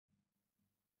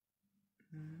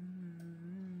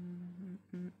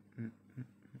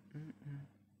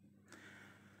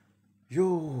Yo,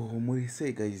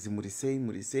 Murisei guys,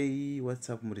 Murisei, what's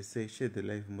up Murisei, share the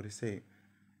live Murisei.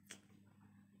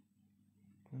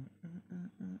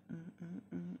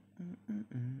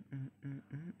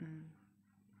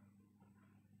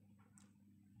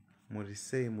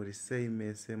 Murisei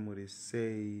mese,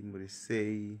 Murisei.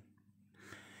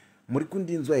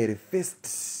 Murikundinzwa here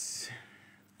first.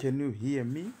 Can you hear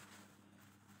me?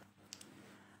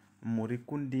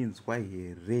 Murikundinzwa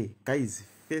here. Guys,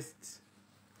 first.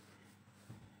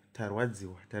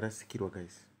 Tarwadziwa, tarasikirwa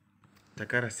guys.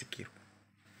 Takarasikirwa.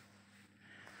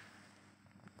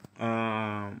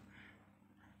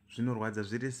 Zvinorwadza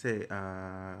zviri sei?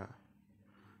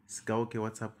 Sigauke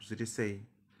WhatsApp zviri sei?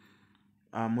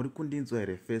 Muri kundinzwa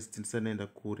here first ndisanaenda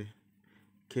kure.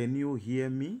 Can you hear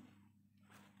me?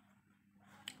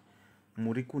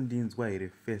 Muri kundinzwa here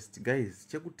first. Guys,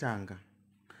 chekutanga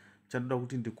chandoda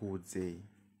kuti ndikuudzei.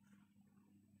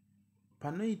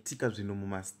 Panoitika zvinhu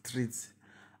mumastreets,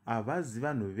 havazi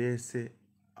vanhu vese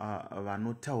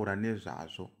vanotaura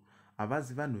nezvazvo.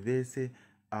 Havazi vanhu vese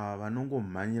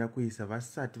vanongomhanyira kuisa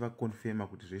vasati vakonfema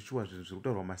kuti zveshuwa zvinhu zviri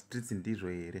kutaurwa mumastreets ndizvo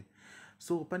here.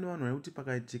 So pane vanhu vanoti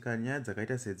pakaitika nyaya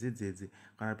dzakaita sedzidzidzi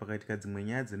kana pakaitika dzimwe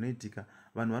nyaya dzinoitika,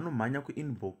 vanhu vanomhanya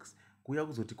kuinbox kuuya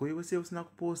kuzoti kweiwese usina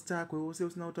kuposta, kweiwese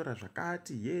usina kutaura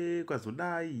zvakati, ye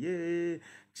kwazodai, ye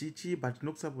chichi but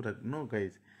tinokusapota. No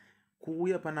guys,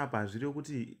 kuuya panapa hazviri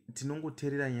kuti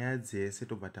tinongoteerera nyaya dzese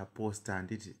tobva taposta.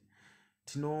 Handiti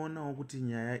tinoonawo kuti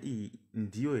nyaya iyi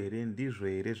ndiyo here, ndizvo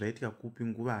here zvaitika kupi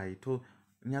nguvai,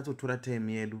 tonyatsotora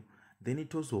time yedu then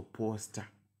tozoposta.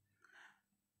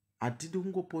 Hatidi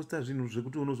kungoposta zvinhu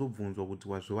zvekuti unozobvunzwa kuti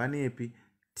wazviwanepi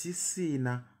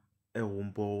tisina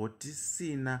umbowo,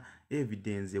 tisina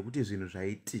evidence yekuti zvinhu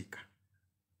zvaitika.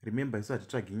 Remember, isu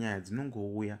hatitsvagi nyaya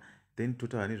dzinongouya then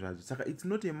totaura nezvadzo. Saka it's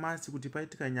not a must kuti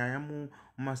paitika nyaya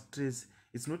mumastress,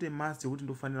 it's not a must yekuti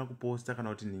ndofanira kuposta kana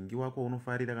kuti nhingi wako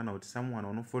unofarira kana kuti someone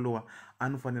unofollowa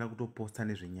anofanira kutoposta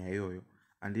nezvenyaya iyoyo.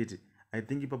 Handiti I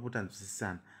think ipapo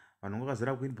tanzwisisana. Vanhu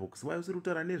ngavazara kuinbox wai usiri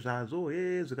kutaura nezvazvo,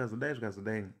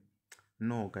 zvikazodai.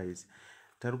 No guys,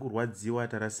 tari kurwadziwa,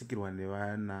 tarasikirwa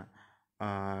nevana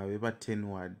vepa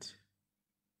Tynwald.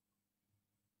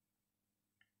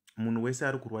 Munhu wese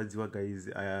ari kurwadziwa guys,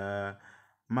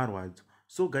 marwadzo.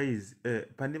 So guys,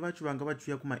 pane vacho vanga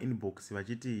vachiuya kuma-inbox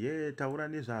vachiti taura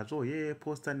nezvazvo,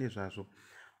 posta nezvazvo,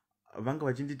 vanga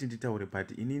vachinditi nditaure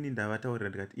but inini ndavataurira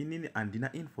ndikati inini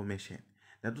handina information.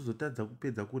 Ndatozotadza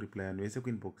kupedza kureply vanhu vese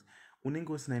kuinbox.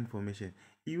 Unenge usina information.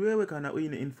 Iwewe kana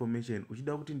uine information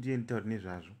uchida kuti ndiye nditaure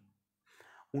nezvazvo,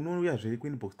 unouya zviri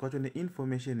kuinbox kwacho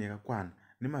neinformation yakakwana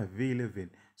nema-V11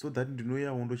 so that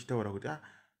ndinoyawo ndochitaura kuti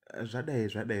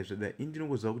zvadai.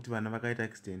 Indinongoziva kuti vana vakaita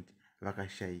accident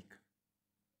vakashayika.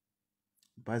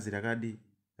 Bhazi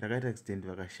rakaita accident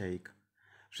vakashayika.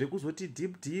 Zvekuzoti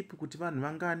deep kuti vanhu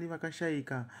vangani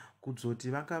vakashayika, kuzoti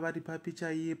vanga vari papi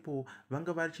chaipo,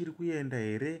 vanga vachiri kuenda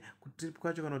here kutrip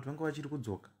kwacho kana kuti vanga vachiri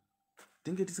kudzoka,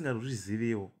 tinge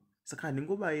tisingatozviziviwo. Saka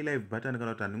handingobai live button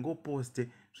kana kuti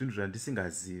handingoposte zvinhu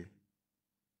zvandisingazivi.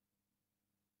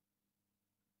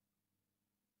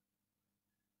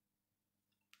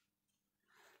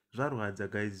 Zvarwadza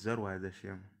guys, zvarwadza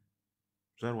shame.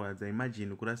 Zvarwadza,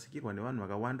 imagine kurasikirwa nevanhu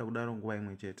vakawanda kudaro nguva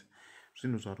imwe chete.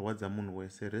 Zvinhu zvarwadza munhu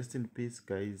wese. Rest in peace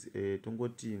guys.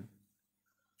 Tongoti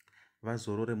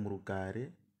vazorore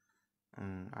murugare.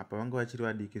 Apa vanga vachiri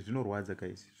vadiki. Zvinorwadza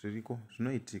guys, zviriko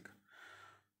zvinoitika.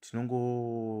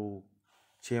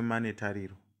 Tinongochema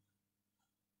netariro.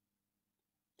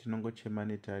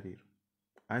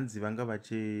 Hanzi vanga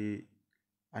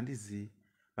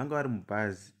vanga vari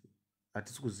mubhazi.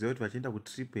 Hatisi kuziva kuti vachienda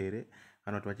kutrip here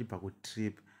kana kuti vachibva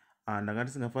kutrip. Ndanga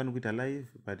ndisingafaniri kuita live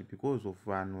but because of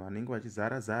vanhu vanenge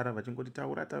vachizara vachingoti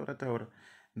taura,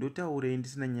 ndotaurei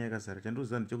ndisina nyaya yakazara.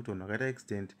 Chandoziva ndechekuti vanhu vakaita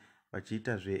accident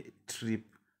vachiita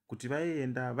zvetrip, kuti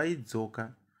vaienda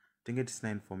vaidzoka tinge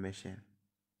tisina information.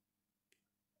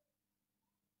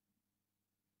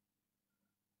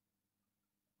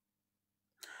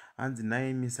 Hanzi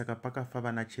naimi saka pakafa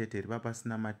vana chete here,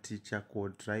 papasina maticha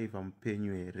kodriver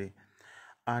mupenyu here.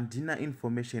 Handina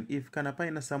information. If kana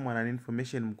paina someone ane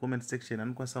information mucomment section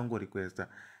anokwanisa kungorequesta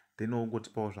then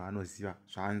ongotipawo zvaanoziva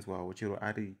zvaanzwawo, chero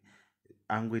ari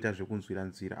angoita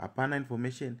zvekunzwira. Hapana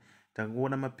information.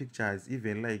 Tangoona mapictures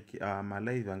even like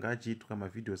malive anga achiitwa,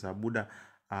 mavideos abuda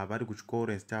vari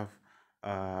kuchikoro and stuff,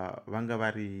 vanga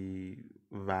vari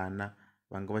vana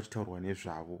vanga vachitaurwa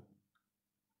nezvavo.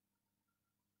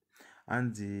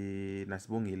 Hanzi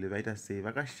nasibongile vaita sei,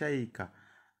 vakashayika.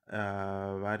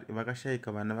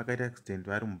 Vakashayika vana vakaita accident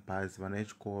vari mubhazi, vana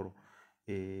vechikoro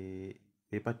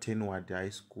vepa Tynwald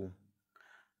High School.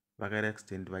 Vakaita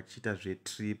accident vachiita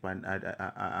zvetrip.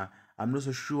 I'm not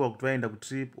so sure kuti vaenda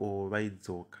kutrip or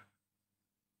vaidzoka.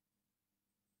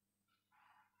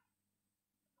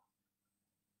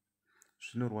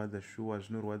 Zvinorwadza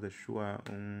shuwa.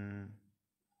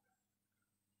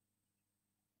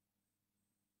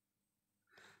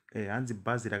 Hanzi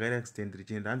bhazi rakaita accident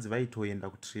richienda, hanzi vaitoenda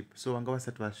kutrip, so vanga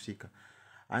vasati vasvika.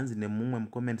 Hanzi nemumwe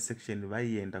mucomment section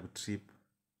vaienda kutrip.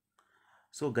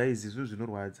 So guys, izvi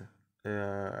zvinorwadza.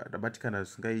 Ndabatikana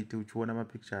zvisingaiti uchiona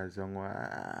mapictures vamwe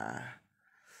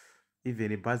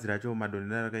even bhazi racho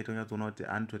madonhera rakaita unyatsoona kuti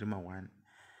anotori ma1.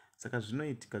 Saka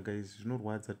zvinoitika guys,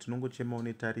 zvinorwadza. Tinongochemawo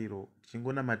netariro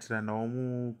tichingonamatiranawo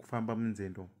mukufamba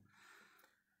munzendo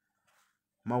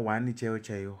ma1 chaiwo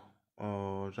chaiwo.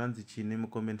 Zvanzi chini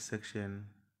mucomment section?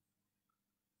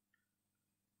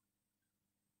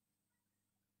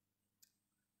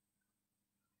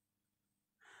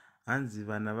 Hanzi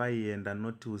vana vaienda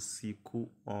noti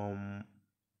usiku.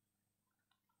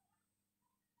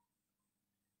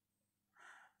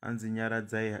 Hanzi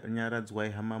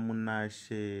nyaradzwai hama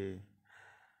munashe.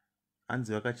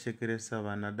 Hanzi vakachekeresa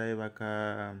vana dai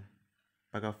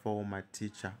vakafawo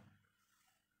maticha.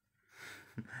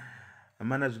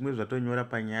 Hamana zvimwe zvatonyora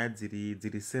panyaya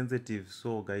dziri sensitive,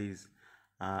 so guys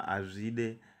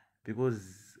hazvide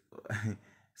because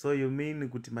so you mean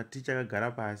kuti maticha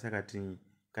akagara pasi akati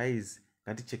guys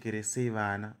ngatichekeresei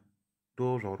vana,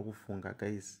 ndo zvauri kufunga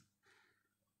guys?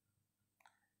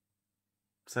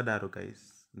 Musadaro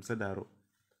guys, musadaro.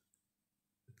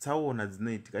 Tsaona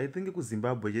dzinoitika. I think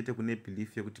kuZimbabwe chete kune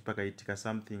belief yekuti pakaitika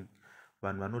something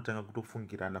vanhu vanotanga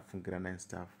kutofungirana and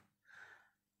stuff.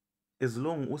 As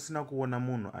long usina kuona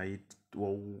munhu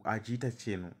achiita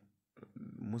chinhu,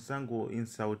 musango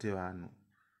insult vanhu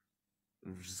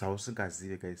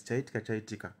zvausingazive guys.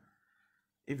 Chaitika.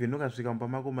 Even ukasvika mumba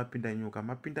mako mapinda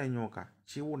nyoka,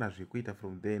 chiona zvekuita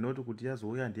from there, not kuti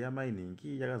yazouya ndiyamai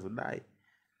nhingi yakazodai.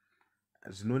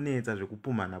 Zvinonetsa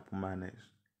zvekupumhana izvi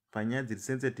panyaya dziri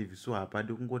sensitive, so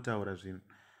hapadi kungotaura zvinhu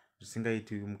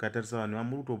zvisingaiti. Mukatarisa vanhu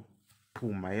vamuri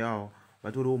kutopumha yavo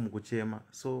vatoriwo mukuchema,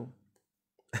 so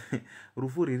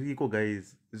rufu ririko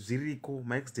guys, zviriko,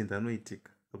 maaccident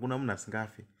anoitika, hakuna munhu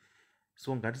asingafe.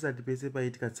 So ngatisati pese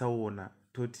paitika tsaona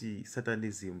toti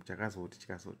satanism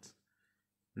chikazoti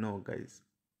no guys.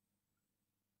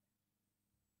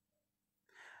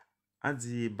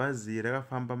 Hanzi bhazi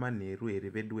rakafamba manheru here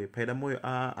vedwe paida moyo.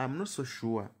 I'm not so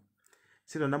sure.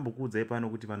 Sezvo ndambokuudzai pano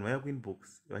kuti vanhu vaya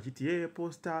kuinbox vachiti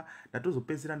posta,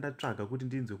 ndatozopedzisira ndatsvaga kuti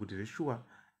ndinzwe kuti zveshuwa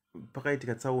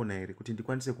pakaitika tsaona here kuti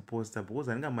ndikwanise kuposta,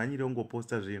 because handingamhanyire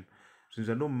kungoposta zvinhu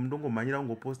zvandongomhanyira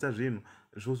kungoposta zvinhu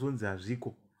zvozonzi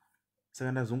hazviko.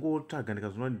 Saka ndazongotsvaga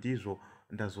ndikazoona ndizvo,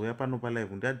 ndazouya pano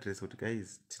palive ndiadresa kuti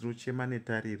guys tinochema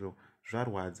netariro,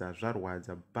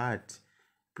 zvarwadza, but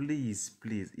please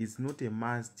it's not a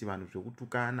must vanhu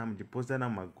zvekutukana muchipostana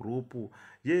mumagrupu.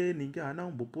 Ningi haana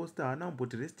kumboposta, haana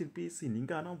kumboti rest in peace,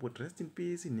 ningi haana kumboti rest in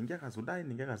peace, ningi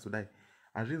akazodai.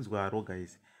 Hazvinzwi haro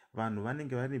guys. Vanhu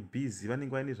vanenge vari busy,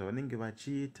 vanenge vaine zvavanenge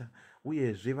vachiita,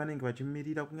 uyezve vanenge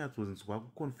vachimirira kunyatsonzwa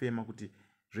kukonfema kuti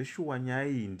zveshuwa nyaya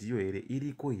iyi ndiyo here,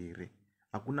 iriko here.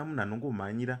 Hakuna munhu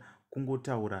anongomhanyira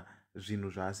kungotaura zvinhu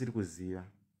zvaasiri kuziva.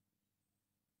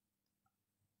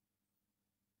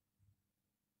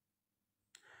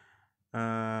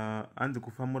 Hanzi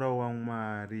kufamura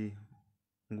waMwari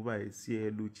nguva haisi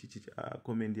yedu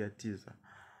comment yatiza.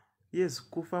 Yes,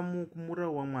 kumura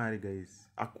waMwari guys,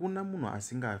 hakuna munhu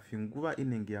asingafi, nguva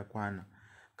inenge yakwana.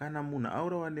 Kana munhu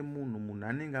aurawa nemunhu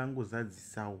anenge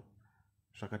angozadzisawo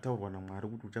zvakataurwa naMwari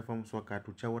kuti uchafa musi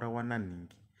wakati, uchaurawa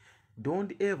nanhingi.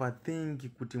 Don't ever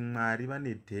think kuti Mwari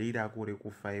vane dhei rako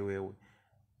rekufa iwewe,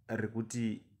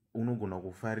 rekuti unogona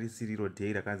kufa risiriro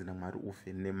dhei rakanzi naMwari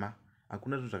ufe nema.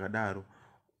 Hakuna zvinhu zvakadaro.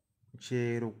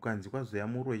 Chero kukanzi kwazoya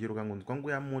murwe, chero kangonzi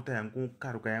kwanguya mota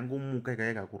yangokaruka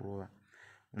yangomuka ikakurova,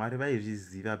 Mwari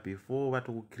vaizviziva before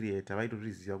vatokukreata,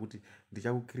 vaitozviziva kuti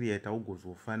ndichakukreata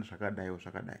ugozofa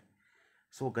zvakadai.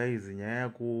 So guys, nyaya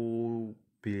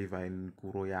yekubhilivha in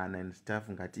kuroyana and stuff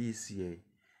ngatiisiyei.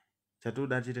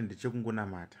 Chatoda chete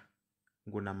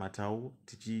ndechekungonamatawo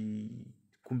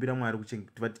tichikumbira Mwari kuti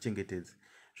vatichengetedze.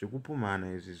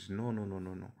 Zvekupumhana izvi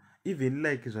no. Even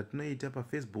like zvatinoita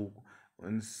paFacebook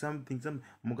something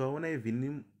mukaona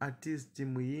even artist,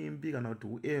 muimbi kana kuti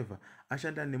whoever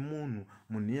ashanda nemunhu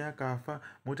iye akafa,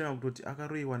 motanga kutoti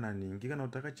akaroiwa nanhingi kana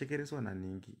kuti akachekereswa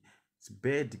nanhingi. It's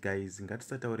bad guys.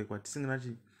 Ngatisataure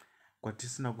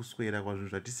kwatisina kuswera kwazvinhu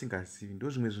zvatisingazivi. Ndo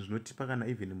zvimwe zvinhu zvinotipa kana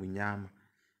even munyama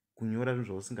kunyora zvinhu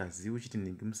zvausingazivi uchiti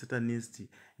nhingi musatanist,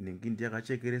 nhingi ndiye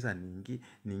akachekeresa nhingi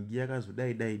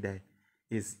yakazodai,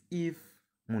 as if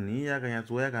munhu iye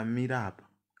akanyatsouya akamira apa.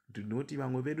 Noti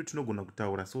vamwe vedu tinogona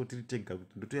kutaura so tiri tega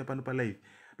kuti ndotoya pano palive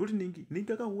ndoti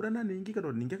ningi akahura nanhingi kana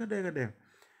kuti ningi akadai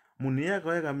munhu iye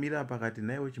akauya akamira pakati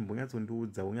naiwe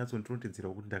chimbonyatsondiudza unyatsondinotedzera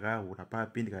kuti ndakahura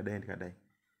papi ndikadai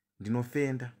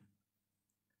ndinofenda.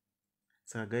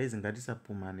 Saka guys,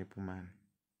 ngatisapumane.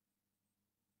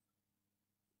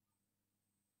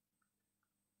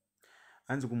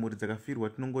 Hanzi kumhuri dzakafirwa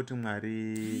tinongoti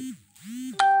Mwari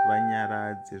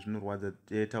vanyaradze zvinorwadza.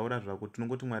 Taura zvako,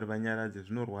 tinongoti Mwari vanyaradze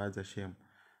zvinorwadza. Shemu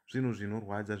zvinhu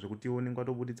zvinorwadza zvekuti unenge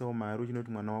watobuditsawo mari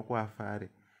uchinoti mwana wako afare,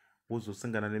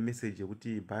 wozosangana nemeseji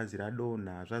yekuti bhazi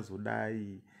radonha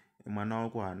zvazodai, mwana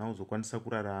wako haana kuzokwanisa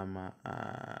kurarama.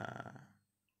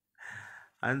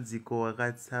 Hanziko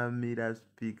wakatsamira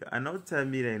spika. Hana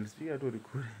kutsamira ini spika itori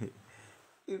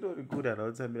kure hana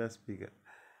kutsamira spika.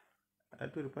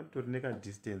 Panotori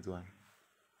nekadistance one.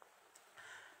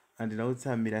 Handina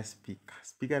kutsamira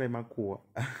spika remakuwa.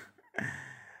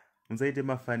 Musaite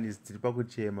mafanis tiri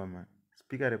pakuchema man.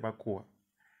 Spika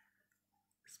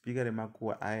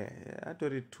remakuwa aya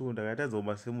atori 2 ndakatadza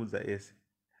kumasemudza ese.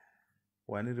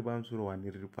 1 riri pamusoro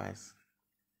 1 riri pasi.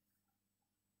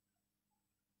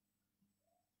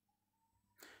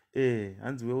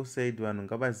 Hanzi weusaidi vanhu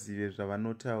ngavazive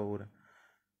zvavanotaura.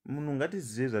 Munhu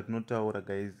ngatizive zvatinotaura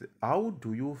guys. How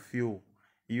do you feel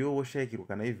iwe woshayikirwa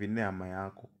kana even nehama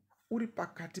yako uri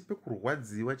pakati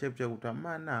pekurwadziwa chaipo chaipo kuti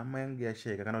amana hama yangu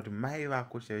yashayika, kana kuti mai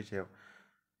vako chaivo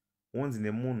wonzi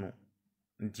nemunhu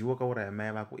ndiwe wakauraya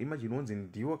mai vako. Imagine wonzi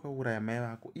ndiwe wakauraya mai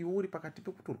vako, iwe uri pakati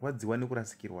pekutorwadziwa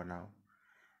nekurasikirwa nawo.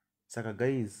 Saka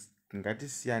guys,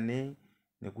 ngatisiyanei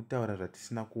nekutaura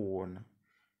zvatisina kuona.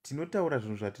 Tinotaura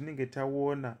zvinhu zvatinenge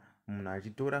taona, munhu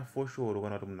achitora foshoro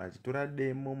kana kuti munhu achitora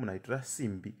demo, munhu achitora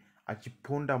simbi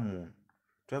achiponda munhu.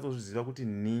 Tozviziva kuti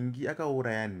nhingi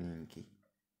akauraya nhingi.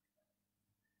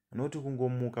 Noti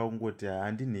kungomuka kungoti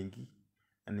handi nhingi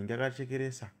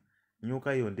akachekeresa,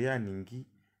 nyoka iyo ndeyanhingi.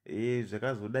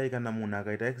 Zvakazodai kana munhu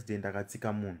akaita accident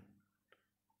akatsika munhu,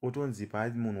 otonzi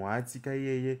munhu waatsika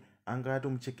iyeye anga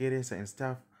atomuchekeresa and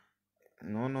stuff.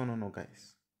 No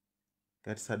guys,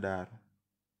 ngatisadaro.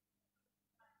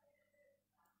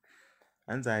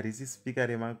 Hanzi harisi spika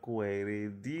remakuwa here,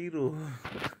 ndiro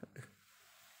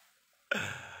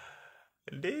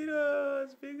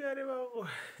spika remakuwa.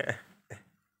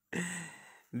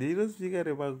 Ndiro spika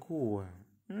remakuwa.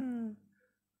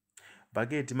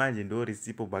 Bhaketi manje ndo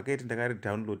risipo. Bhaketi ndakari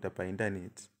downloada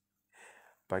painternet.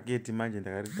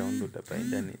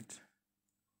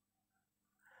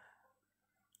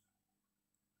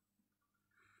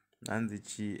 Hanzi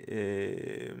chi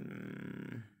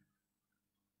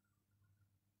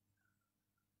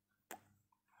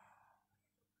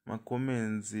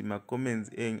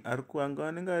makomenzi anga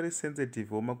anenge ari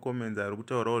sensitive makomenzi ari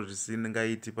kutaurawo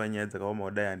zvisingaiti panyaya dzakaoma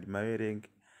kudai handimaverengi.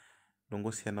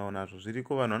 Ndongosiyanawo nazvo.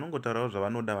 Zviriko vanhu vanongotaurawo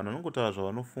zvavanoda, vanhu vanongotaura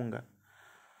zvavanofunga.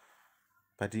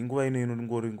 But nguva ino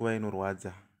inongori nguva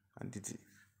inorwadza. Handiti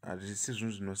hazvisi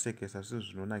zvinhu zvinosekesa, zvisi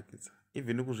zvinonakidza.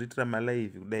 Even kuzviitira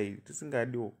malive kudai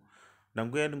tisingadiwo.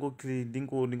 Ndangoya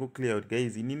ndingoclear kuti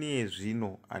guys, inini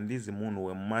yezvino handizi munhu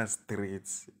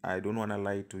wemumastreets. I don't wanna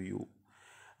lie to you.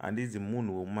 Handizi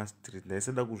munhu wemumastreets.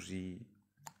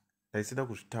 Ndaisada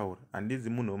kuzvitaura. Handizi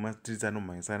munhu wemumastreets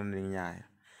anomhanyisana nenyaya.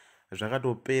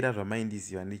 Zvakatopera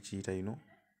zvamaindiziva ndichiita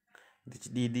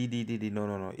ndichididi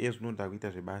no. Zvino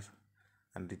ndakuita zvebasa.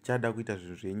 Handichada kuita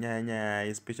zvinhu zvenyaya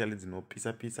especially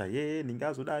dzinopisa ningi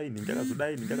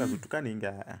akazotuka ningi.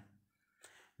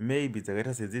 Maybe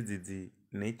dzakaita sedzidzi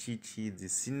nechichi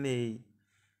dzisinei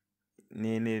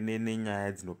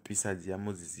nenyaya dzinopisa dziya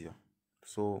mudziziva.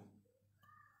 So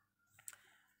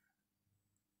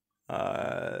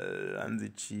hanzi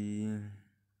chi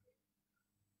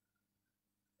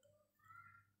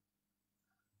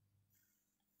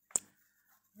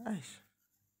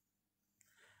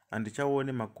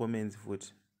handichaone macomments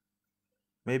futi.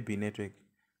 Maybe network.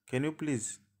 Can you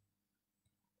please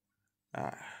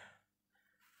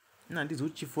handizi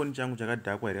kuti chifoni changu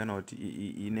chakadhakwa here kana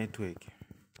kuti network.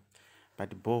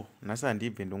 But nhasi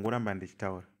handibve ndongoramba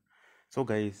ndichitaura. So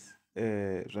guys,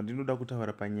 zvandinoda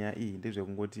kutaura panyaya iyi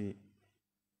ndezvekungoti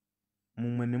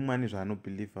mumwe nemumwe ane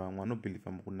zvaanobhilivha. Vamwe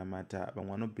vanobhilivha mukunamata,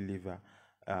 vamwe vanobhilivha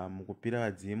mukupira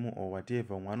vadzimu or whatever.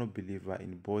 Vamwe vanobhilivha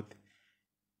in both.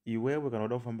 Iwewe kana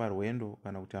uda kufamba rwendo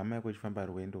kana kuti hama yako ichifamba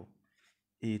rwendo,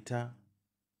 ita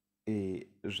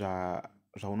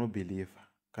zvaunobhilivha.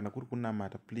 Kana kuri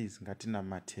kunamata, please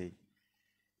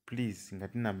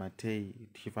ngatinamatei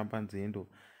tichifamba nzendo.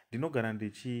 Ndinogara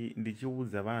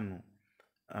ndichiudza vanhu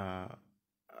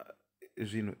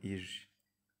zvinhu izvi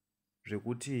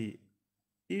zvekuti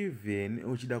even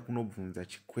uchida kunobvunza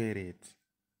chikwereti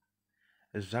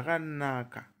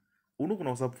zvakanaka.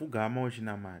 Unogona kusapfugama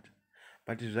uchinamata,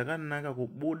 but zvakanaka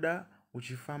kubuda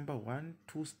uchifamba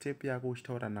 1-2 step yako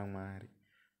uchitaura naMwari,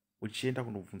 uchienda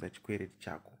kunobvunza chikwereti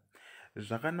chako.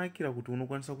 Zvakanakira kuti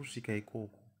unokwanisa kusvika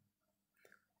ikoko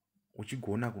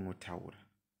uchigona kunotaura,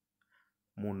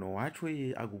 munhu wacho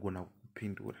iye agogona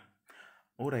kukupindura.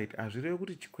 Alright, hazvirevi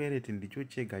kuti chikwereti ndicho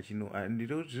chega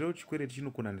zvirevo chikwereti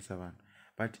chinokonanisa vanhu,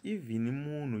 but even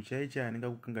munhu chaicho anenge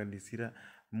kukanganisira,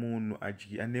 munhu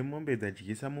ane mombe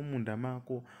dzadyisa mumunda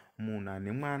mako, munhu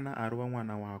ane mwana arova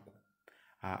mwana wako,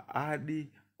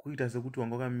 haadi kuita sekuti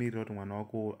wanga wakamirira kuti mwana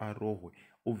wako arohwe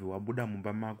ubve wabuda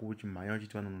mumba mako uchimhanya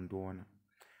uchiti vanonondiona.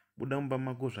 Buda mumba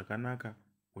mako zvakanaka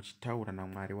uchitaura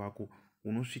naMwari wako,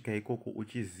 unosvika ikoko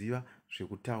uchiziva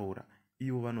zvekutaura,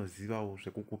 ivo vanozivawo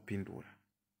zvekukupindura.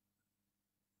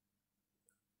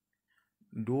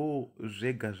 Ndo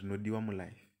zvega zvinodiwa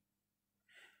mulife.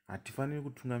 Hatifaniri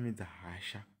kutungamidza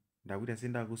hasha. Ndakuita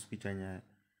sendakuswicha nyaya.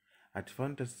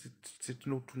 Hatifaniri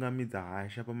setinotungamidza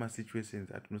hasha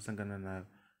pamasituations atinosangana nayo.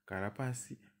 Gara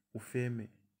pasi, ufeme,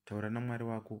 taura naMwari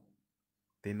wako,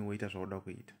 then woita zvauda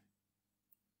kuita.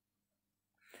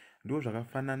 Ndo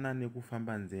zvakafanana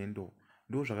nekufamba nzendo,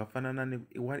 ndo zvakafanana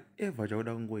whatever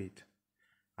chauda kungoita.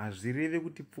 Hazvireve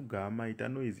kuti pfugama ita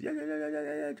noise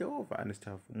Jehovah and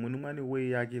stuff. Munhu mwane way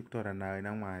yake yekutaura naye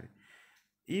naMwari.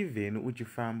 Even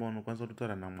uchifamba unokwanisa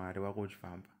kutotaura naMwari wako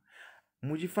uchifamba.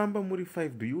 Muchifamba muri 5,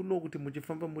 do you know kuti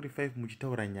muchifamba muri 5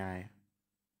 muchitaura nyaya,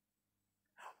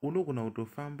 unogona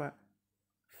kutofamba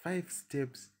 5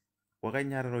 steps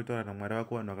wakanyarara kutaura naMwari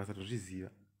wako vanhu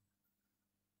vakasatozviziva.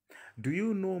 Do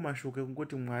you know mashoko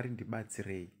ekungoti Mwari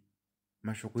ndibatsirei,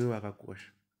 mashoko iwo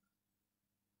akakosha.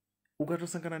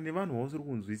 Ukatosangana nevanhu vausiri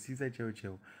kunzwisisa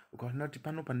chaiwo, ukaona kuti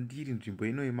pano pandiri nzvimbo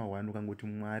inoema 1 ukangoti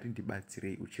Mwari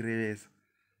ndibatsirei uchirevesa,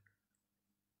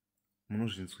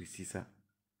 munozvinzwisisa.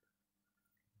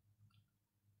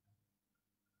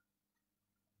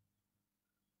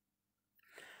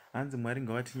 Hanzi Mwari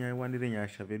ngavatinyawanire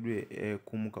nyasha vedu.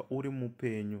 Kumuka uri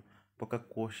mupenyu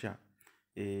kwakakosha.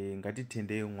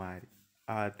 Ngatitendei Mwari.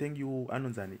 Thank you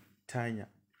anonzani Tanya.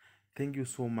 Thank you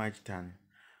so much Tanya.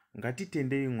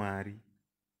 Ngatitendei Mwari.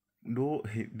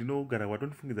 Ndinogara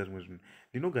watondifungidza zvimwe zvinhu.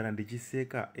 Ndinogara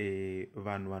ndichiseka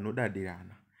vanhu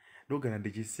vanodadirana. Ndinogara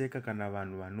ndichiseka kana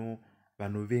vanhu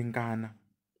vanovengana.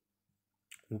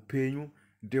 Upenyu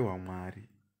ndehwaMwari.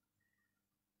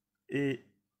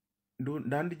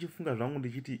 Ndandichifunga zvangu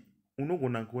ndichiti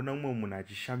unogona kuona mumwe munhu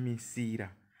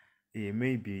achishamisira.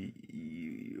 Maybe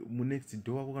munext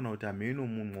door wako kana kuti hameno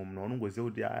munhu unongoziva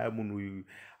kuti munhu uyu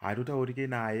haatotaurike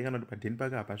naye kana kuti padheni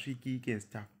pake hapasvikike and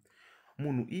stuff.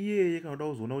 Munhu iyeye kana uda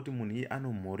kuzoona kuti munhu iye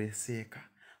anomhoreseka,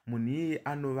 munhu iyeye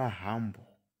anova humble,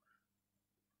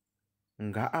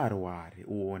 ngaarware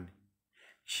uone.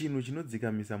 Chinhu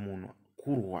chinodzikamisa munhu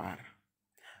kurwara.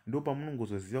 Ndo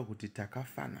pamunongozoziva kuti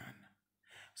takafanana.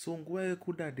 So nguva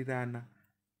yekudadirana,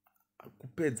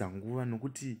 kupedza nguva,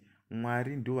 nokuti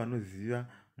Mwari ndio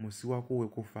vanoziva musi wako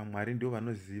wekufa, Mwari ndio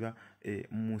vanoziva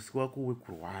musi wako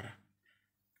wekurwara.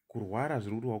 Kurwara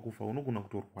zviri kuti wakufa, unogona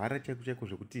kutorwara chaiko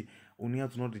zvekuti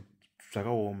unoyatsona kuti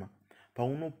zvakaoma.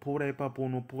 Paunopora ipapo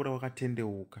unopora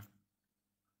wakatendeuka.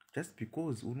 Just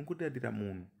because unongodadira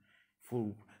munhu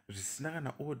zvisina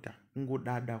kana order,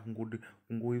 kungodada,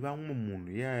 kungoiva mumwe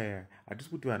munhu. Hatisi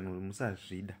kuti vanhu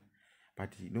musazvida,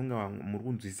 but inonga muri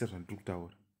kunzwisisa zvandiri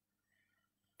kutaura.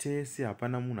 Tese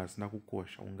hapana munhu asina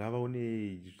kukosha. Ungava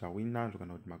une zvauinazvo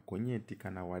kana kuti magonyeti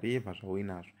kana whatever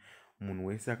zvauinazvo, munhu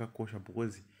wese akakosha,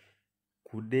 because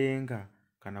kudenga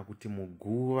kana kuti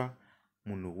muguva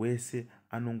munhu wese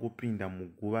anongopinda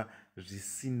muguva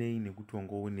zvisinei nekuti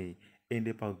wanga unei.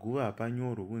 Ende paguva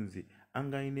hapanyorwi kunzi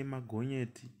anga aine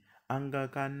magonyeti, anga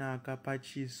kanaka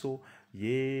pachiso,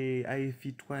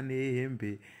 aifitwa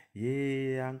nehembe,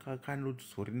 anga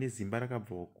kanozori nezimba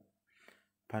rakabva uko.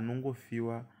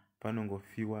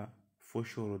 Panongofiwa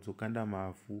foshoro dzokanda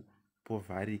mavhu,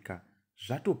 povharika,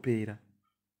 zvatopera.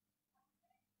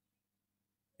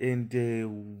 And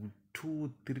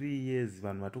 2-3 years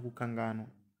vanhu vatokukanganwa.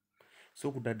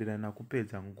 So kudadirana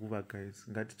kupedza nguva guys.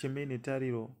 Ngatichemei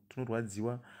netariro.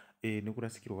 Tinorwadziwa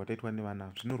nekurasikirwa kwataitwa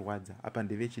nevana. Zvinorwadza. Apa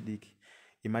ndevechidiki.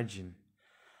 Imagine.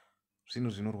 Zvinhu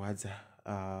zvinorwadza.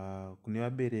 Kune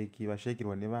vabereki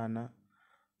vashaikirwa nevana,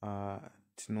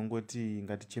 tinongoti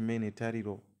ngatichemei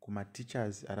netariro.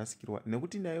 Kuma-teachers arasikirwa,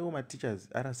 nekuti naiwo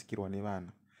ma-teachers arasikirwa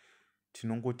nevana.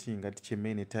 Tinongoti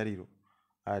ngatichemei netariro.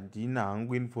 Handina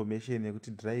hangu information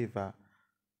yekuti driver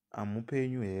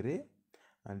amupenyu here.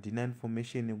 Handina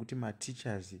information yekuti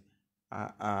ma-teachers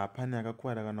pane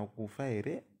akakwara kana kufa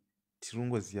here.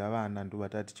 Tirongoziva vana ndo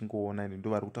vatati tichingoona ende ndo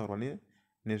vari kutaurwa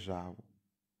nezvavo.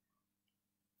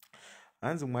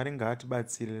 Hanzi Mwari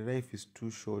ngaatibatsire. Life is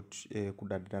too short.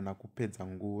 Kudadana kupedza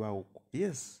nguva uku.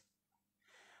 Yes,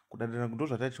 kudadana ndo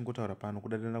zvatachingotaura pano.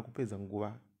 Kudadana kupedza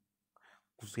nguva,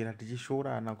 kuswera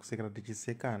tichishorana, kuswera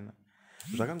tichisekana,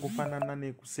 zvakangofanana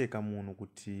nekuseka munhu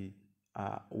kuti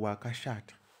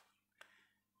wakashata.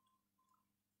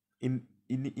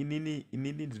 Inini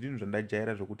ndinhu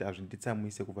zvandajaira zvokuti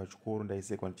hazvinditsamwise kubva chikoro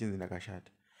ndaisekwa ndichinzi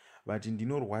ndakashata, but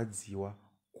ndinorwadziwa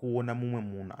kuona mumwe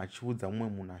munhu achiudza mumwe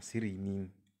munhu asiri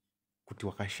inini kuti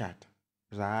wakashata.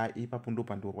 Ipapo ndo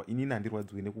pandorwa. Inini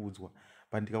handirwadziwi nekuudzwa,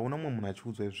 but ndikaona mumwe munhu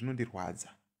achiudzwa izvi zvinondirwadza.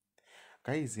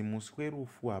 Kaizi musi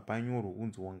werufu hapanyorwi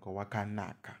unzi wanga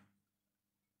wakanaka.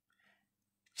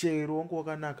 Chero wanga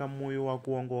wakanaka mwoyo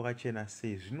wako wanga wakachena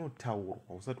sei,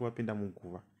 zvinotaurwa usati wapinda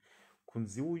muguva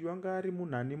kunzi uyu wanga ari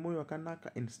munhu ane mwoyo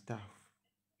wakanaka and stuff.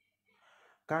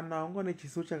 Kana wanga ane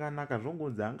chiso chakanaka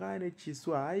zvongonzi anga ane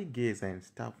chiso haaigeza and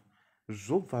stuff.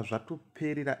 Zvobva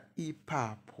zvatoperera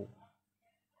ipapo.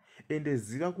 Ende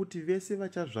ziva kuti vese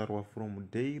vachazvarwa from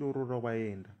day iroro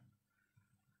rawaenda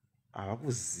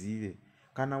havakuzive.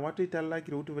 Kana watoita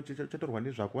lakire kuti vachatorwa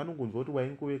nezvako vanongonzwa kuti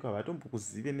waingoveka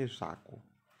havatombokuzive nezvako.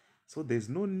 So there's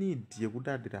no need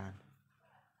yekudadirana.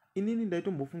 Inini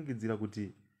ndaitombofungidzira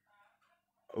kuti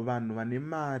vanhu vane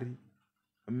mari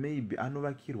maybe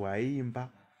anovakirwa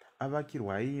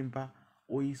imba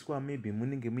oiswa maybe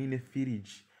munenge muine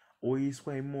fridge,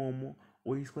 oiswa imomo,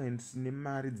 oiswa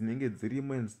nemari dzinenge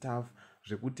dzirimo and stuff,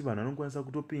 zvekuti vanhu vanokwanisa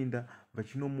kutopinda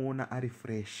vachinomuona ari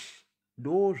fresh.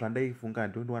 Ndo zvandaifunga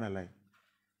ndondowana life.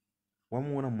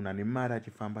 Wamuona munhu ane mari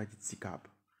achifamba achitsika apa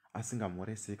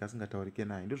asingamhoreseki, asingataurike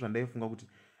naye. Ndo zvandaifunga kuti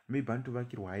maybe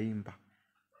anotovakirwa imba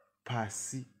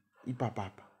pasi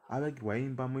ipapapa. Avakirwa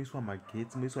imba, moiswa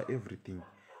magetsi, moiswa everything,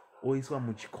 oiswa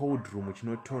muchicold room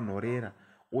chinotonhorera,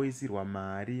 oisirwa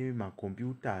mari,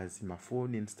 macomputers,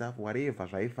 mafoni and stuff, whatever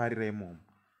zvaifarira imomo.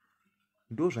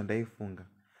 Ndo zvandaifunga,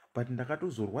 but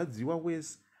ndakatozorwadziwa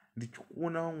wese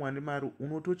ndichikuona vamwe vane mari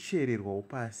unotochererwawo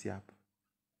pasi apa.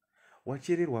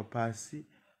 Wachererwa pasi,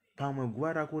 pamwe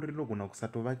guva rako rinogona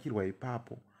kusatovakirwa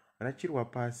ipapo. Rachirwa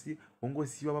pasi,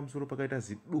 wongosiyiwa pamusoro pakaita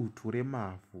zidutu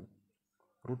remavhu,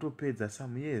 rotopedza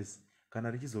some years.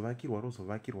 Kana richizovakirwa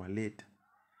rozovakirwa later.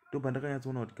 Ndo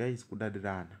pandakanyatsoona kuti guys,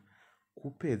 kudadirana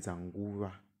kupedza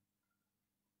nguva.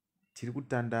 Tiri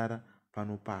kutandara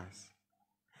pano pasi.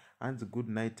 Hanzi good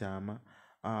night hama.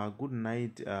 Good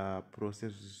night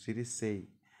process zviri sei.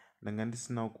 Ndanga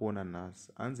ndisina kuona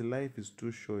nhasi. Hanzi life is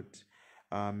too short.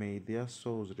 May their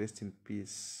souls rest in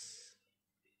peace.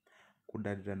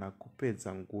 Kudadirana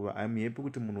kupedza nguva. I'm happy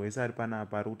kuti munhu wese ari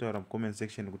panapa ari kutaura mucomment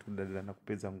section kuti kudadirana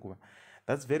kupedza nguva.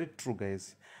 That's very true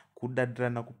guys.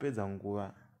 Kudadirana kupedza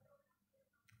nguva.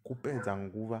 Kupedza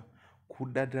nguva.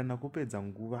 Kudadirana kupedza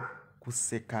nguva.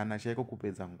 Kusekana chaiko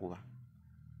kupedza nguva.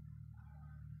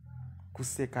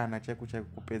 Kusekana chaiko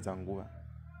kupedza nguva.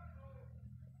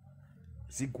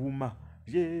 Ziguma,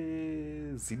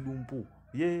 zidumbu,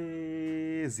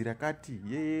 zirakati,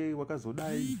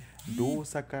 wakazodai, ndo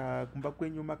saka kumba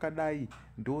kwenyu makadai,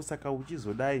 ndo saka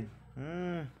uchizodai.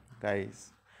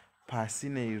 Guys,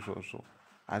 pasine izvozvo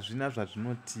hazvina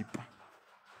zvazvinotipa,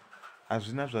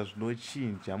 hazvina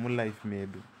zvazvinochinja mulife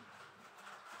medu.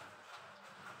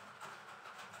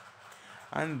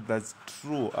 And that's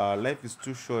true. Life is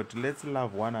too short. Let's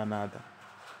love one another.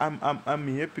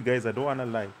 I'm happy guys, I don't wanna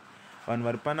lie. Vanhu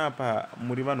vari panapa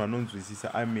muri vanhu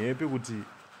vanonzwisisa. I'm happy kuti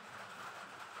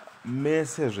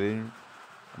mese zvenyu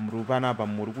muri panapa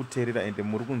muri kuteerera ende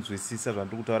muri kunzwisisa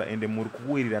zvandiri kutaura ende muri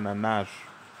kuwirirana nazvo.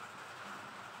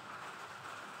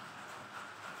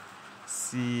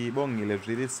 Sibongile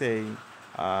zviri sei,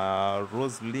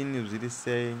 Roslyn zviri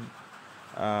sei,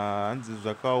 hanzi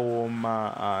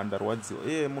zvakaoma,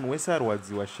 ndarwadziwa. Munhu wese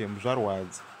arwadziwa, shemu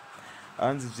zvarwadza.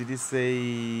 Hanzi zviri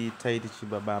sei taiti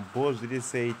chibaba, bo zviri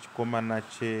sei chikomana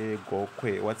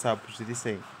chegokwe, WhatsApp zviri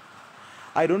sei.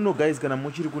 I don't know guys kana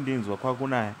muchiri kundinzwa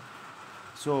kwakunaya.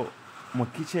 So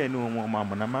mukitchen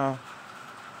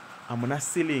hamuna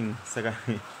ceiling, saka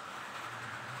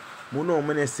muno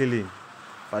mune ceiling,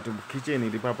 but kitchen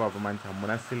iri papapo manje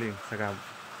hamuna ceiling, saka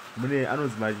mune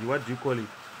anonzi what do you call it,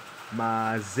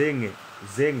 mazenge,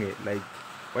 like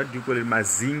what do you call it,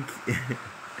 mazinki.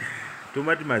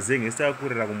 Tomati mazenge saka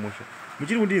kurira kumusha.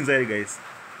 Muchiri kundinzwa here guys.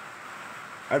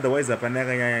 Otherwise hapana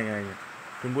yakanyanya.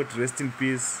 Tongoti rest in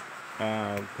peace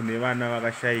kune vana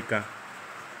vakashaika,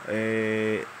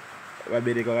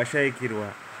 vabereki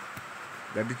vakashayikirwa.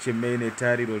 Ngatichemei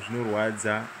netariro,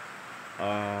 zvinorwadza.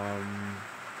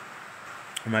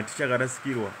 Maticha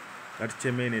akarasikirwa,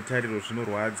 ngatichemei netariro,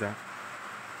 zvinorwadza.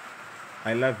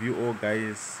 I love you all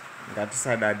guys.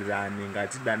 Ngatisadadirane,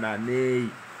 ngatidananei.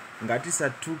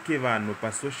 ngatisatuke vanhu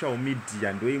pasocial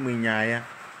media ndoimwe nyaya.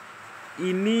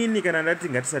 Inini kana ndati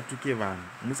ngatisatuke vanhu,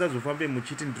 musazofambe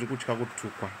muchiti ndiri kutya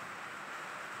kutukwa.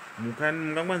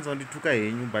 Mungakwanisa kundituka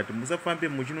henyu, but musafambe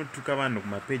muchinotuka vanhu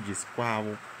kumapages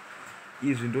kwavo.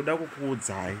 Izvi ndoda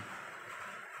kukuudzai,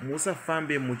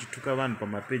 musafambe muchituka vanhu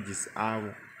pamapages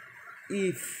avo.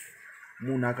 If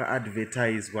munhu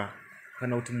akaadvertiswa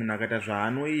kana kuti munhu akaita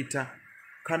zvaanoita,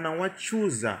 kana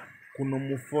wachuza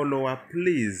kunomufollowa,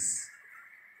 please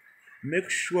make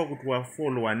sure kuti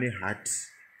wafollowa neheart,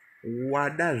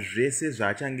 wada zvese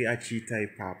zvaachange achiita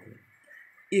ipapo.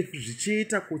 If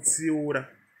zvichiita kutsiura,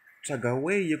 tsvaga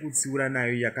way yekutsiura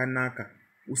nayo yakanaka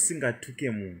usingatuke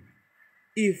munhu.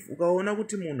 If ukaona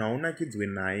kuti munhu haunakidzwe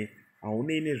naye,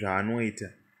 haunei nezvaanoita,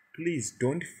 please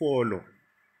don't follow.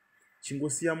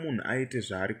 Chingosiya munhu aite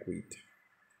zvaari kuita.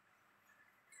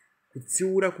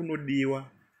 Kutsiura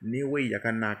kunodiwa neway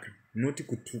yakanaka, noti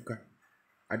kutuka.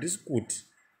 Hatisi kuti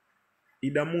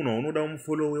ida munhu haunoda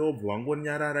umufollowe wobva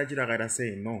wangonyarara chirakata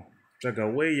sei. No, tsvaga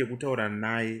way yekutaura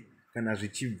naye kana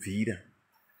zvichibvira.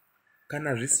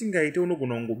 Kana zvisingaite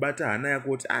unogona kungobata hana yako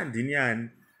kuti ndini ani,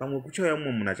 pamwe kuchauya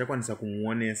mumwe munhu achakwanisa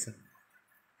kumuonesa.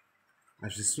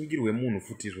 Hazvisungirwe munhu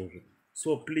futi izvozvo.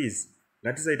 So please,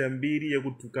 ngatisaita mbiri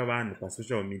yekutuka vanhu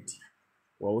pasocial media.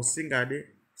 Wausingade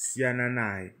siyana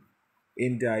naye.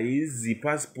 And haizi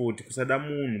passport kusada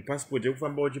munhu, passport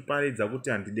yekufamba uchiparidza kuti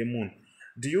handide munhu.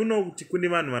 Do you know kuti kune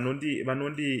vanhu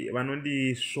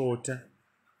vanondisvota,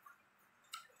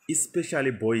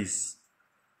 especially boys.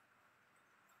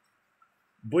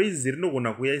 Boys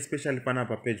rinogona kuuya especially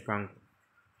panapa page pangu.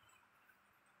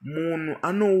 Munhu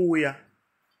anouya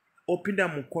opinda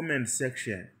mucomment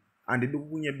section, handidi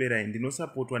kukunyeberai,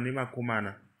 ndinosapotwa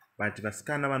nevakomana, but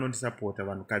vasikana vanondisapota,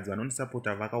 vanhukadzi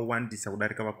vanondisapota vakawandisa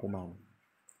kudarika vakomana.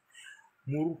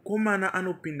 Mukomana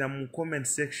anopinda mucomment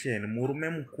section, murume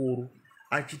mukuru,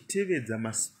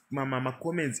 achitevedza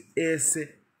macomments ese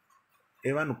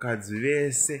evanhukadzi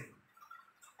vese,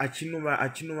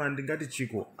 achinova ndingati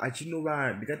chiko,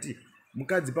 ndingati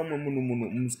mukadzi pamwe munhu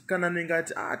musikana anenge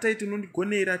ati taiti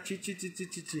unondigonera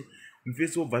chichi,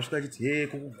 mufesi wobva asvika achiti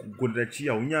kukugonera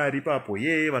chiya unyari ipapo,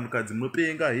 vanhukadzi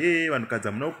munopenga, vanhukadzi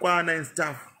hamuna kukwana and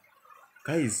stuff.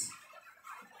 Guys,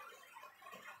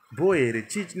 bo here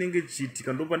chii chinenge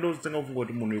chichiitika? Ndopa ndozotanga kufunga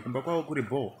kuti munhu wekumba kwavo kuri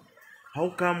bo.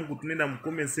 How come kuti unoenda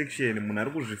mucomment section, munhu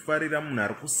ari kuzvifarira, munhu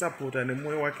ari kusapota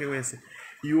nemwoyo wake wese,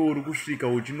 iwe uri kusvika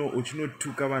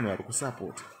uchinotuka vanhu vari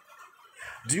kusapota?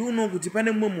 Do you know kuti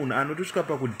pane mumwe munhu anotosvika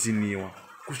pakudhiniwa,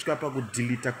 kusvika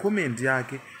pakudelita comment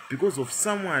yake because of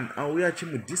someone auya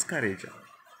achimudiscourage?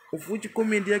 Ufuchi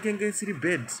comment yake nge isiri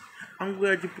bad,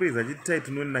 anguya achipraise achiti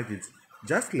taiti unondinakidza,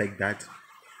 just like that.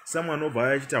 Someone obva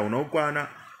auya achiti hauna kukwana,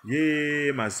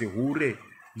 mazihure,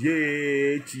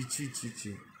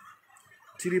 chichi.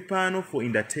 Tiri pano for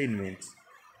entertainment.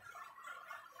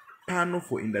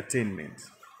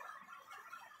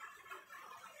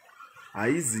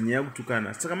 Haizi nyaya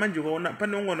kutukana. Saka manje ukaona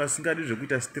pane umwe asingadi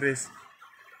zvekuita stress,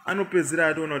 anopedzera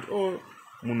atoona kuti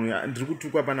munhu ndiri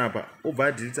kutukwa panapa, obva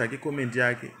adelete hake comment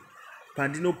yake.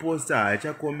 Pandinoposta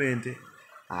haachakomente,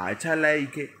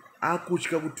 haachalike,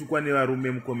 akutya kutukwa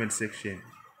nevarume mucomment section.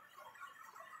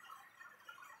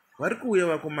 Vari kuuya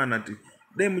vakomana kuti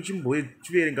dai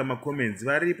muchimbochiverenga macomments,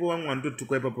 varipo vamwe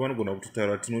vanototukwa ipapo, vanogona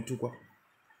kutotaura kuti tinotukwa.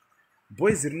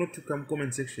 Boys rinotuka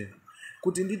mucomment section.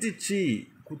 Kuti nditi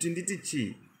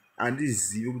chii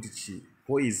handizivi kuti chii.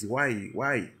 Boys,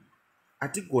 why?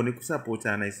 Hatigone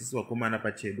kusapotana isisi vakomana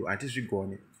pachedu,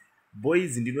 hatizvigone.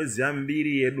 Boys ndinoziva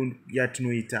mbiri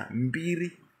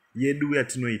yedu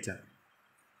yatinoita.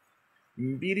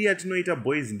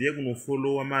 Boys ndiye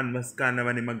kunofollowa vanhu vasikana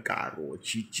vane magaro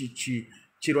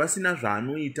chero asina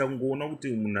zvaanoita, kungoona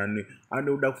kuti munhu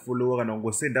anoda kufollowa kana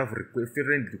kungosenda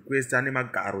friend request ane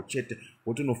magaro chete,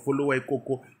 wotonofollowa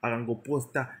ikoko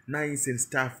akangoposta nice and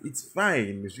stuff. It's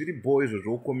fine, zviri boys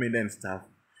zvokomenda and stuff.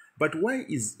 But why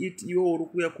is it iwe uri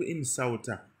kuya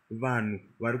kuinsauta vanhu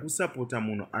vari kusapota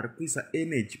munhu ari kuisa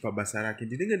energy pabasa rake?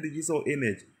 Ndinenge ndichiisawo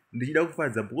energy ndichida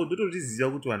kufadza, because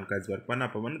ndotozviziva kuti vanhukadzi vari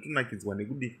panapa vanotonakidzwa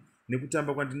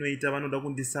nekutamba kwandinoita, vanoda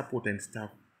kundisapota and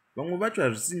stuff. Vamwe vacho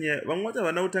hazvisinya, vamwe vacho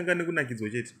havana kutanga nekunakidzwa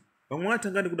chete, vamwe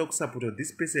vatanga nekuda kusapota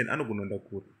this person anogononda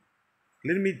kuri.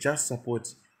 Let me just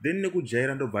support, then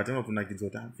nekujaira ndobva atanga kunakidzwa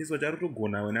kuti fesi wacho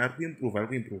arikutogona, wena ari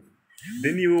kuimprove.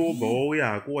 Then iwe wobva wauya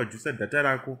hako wajusa data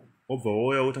rako, wobva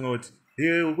wauya wotanga kuti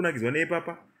uri kunakidzwa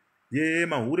neipapa,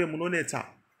 mahure munonetsa,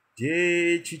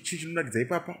 chichi chinonakidza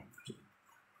ipapa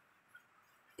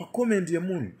pacomment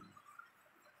yemunhu.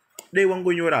 Dai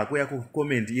wangonyora hako yako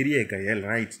comment iri yega,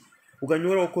 right?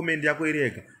 Ukanyorawo comment yako iri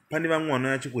yega, pane vamwe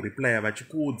vanouya chikureplya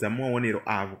vachikuudza maonero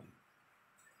avo.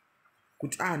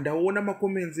 kuti ndaona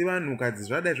macomments evanhu kadzi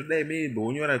zvadai maybe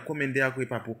wonyora comment yako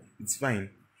ipapo, it's fine.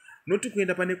 Noti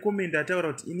kuenda pane comment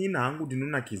ataura kuti inini hangu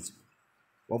ndinonakidzwa,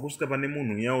 wakusvika pane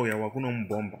munhu uyauya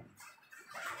wakunomubhomba,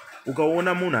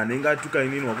 ukaona munhu anenge atuka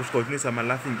inini wakusvika uchinoisa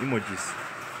laughing emojis,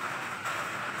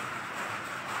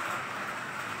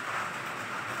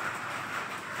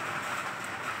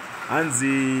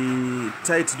 hanzi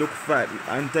Tytie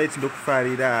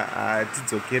ndokufarira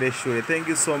tidzokere shure. Thank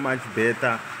you so much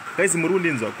Beta. Guys, muri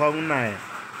kundinzwa?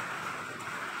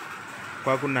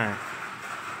 Kwakunaya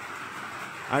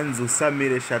hanzi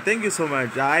Usamiresha. Thank you so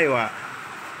much. Aiwa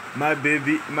my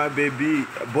baby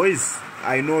boys,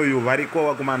 I know you variko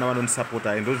vakomana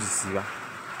vanondisupporta, ndozvisiva,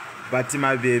 but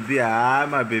my baby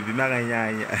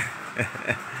makanyanya.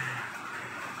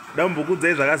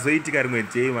 Dambokudzai zvakazoitika rimwe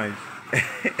day manje.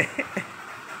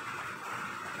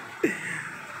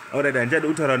 Alright, handichange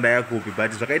kutaura ndayakupi,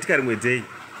 but zvakaitika rimwe day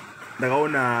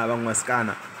ndakaona vamwe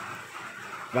vasikana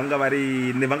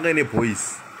vanga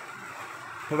neboys,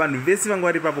 pavanhu vese vanga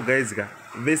vari papo guys,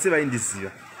 vese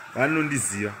vaindiziva,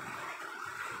 vanondiziva,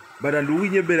 but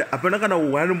handiuinyembera. Hapana kana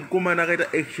one mukomana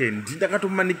akaita action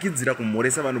ndakatomanikidzira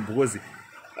kumhoresa vanhu because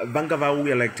vanga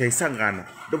vauya like taisangana,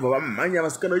 ndobva vamhanya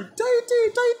vasikana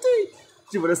Tytie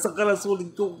chibva ndasangana so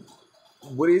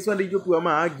mhoreswa ndichopiwa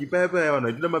mahagi paya vanhu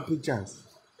vachida mapictures.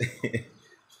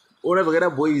 Ona zvakaita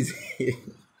boys.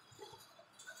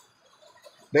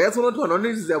 Ndakatsoona kuti vanhu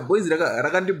vanoitiza boys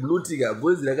rakandiblutika,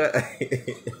 boys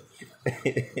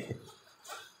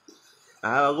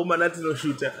vakomana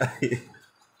tinoshuta.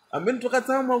 Ameni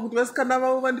tokatsamwa kuti vasikana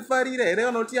vavo vandifarira here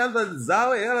kana kuti hanzvadzi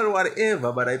dzavo here kana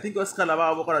whatever, but I think vasikana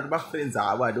vavo kana kuti mafriends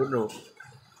avo, I don't know,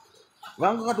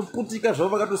 vanga vakatoputika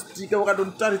zvavo, vakatostika,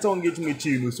 vakatotaritsa kunge chimwe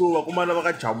chinhu, so vakomana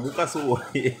vakajamuka. So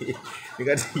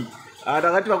ndikati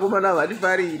ndakati vakomana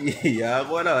havatifariri,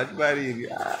 vakomana havatifariri.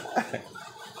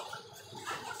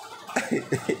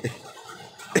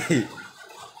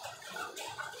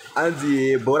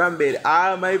 Anzi bhora mberi.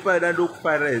 Maipaida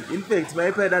ndokufarira. In fact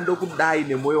maipaida ndokudai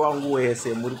nemwoyo wangu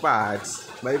wese, muri pahati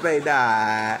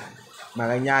maipaida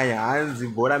makanyanya. Hanzi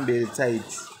bhora mberi Tytie,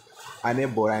 ane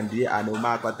bhora ndiye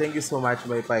anomakwa. Thank you so much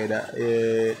maipaida.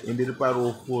 Indiri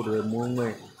parufu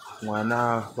rwemumwe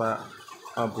mwana afa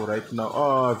apo right now.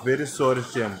 Oh, very sorry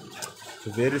Shem,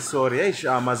 very sorry. Eish,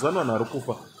 mazuva vanhu vari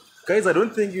kufa guys. I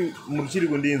don't think muchiri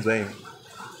kundinzwa imi,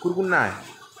 kuri kunaya.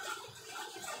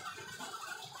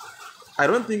 I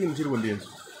don't think muchiri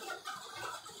kundinzwa.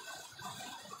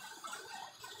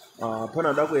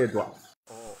 Pana nda kuedwa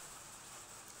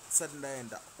sati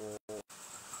ndaenda.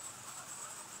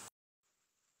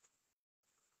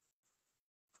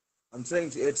 I'm trying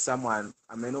to add someone.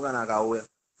 Ameno kana akauya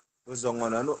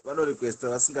kuzongona vano request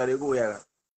vasingade kuuya.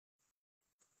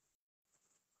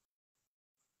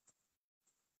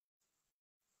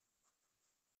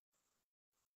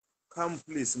 Come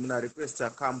please, muna request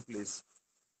come please.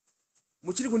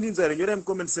 Muchiri kundinzwa here, nyora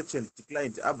comment section.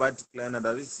 Declined, decline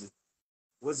ndarisi.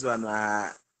 Vozi vanhu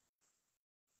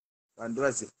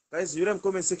vandovazi. Guys, nyora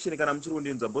comment section kana muchiri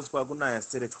kundinzwa, boss kwakunaya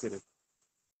straight.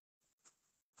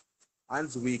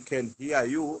 Hands we can hear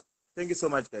you. Thank you so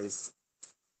much guys.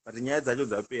 But nyaya dzacho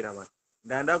dzapera man.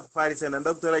 Ndanda kufarisa,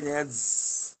 ndanda kutora nyaya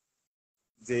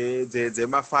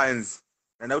dzemafans.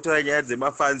 Ndanda kutora nyaya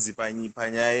dzemafans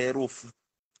panyaya yerufu.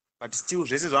 But still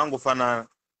zvese zvangofanana.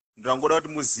 Ndangoda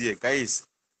kuti muziye guys.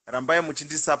 Rambai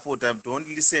muchindisupporta, don't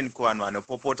listen kuvanhu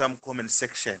vanopopota mucomment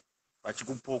section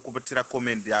vachikupotera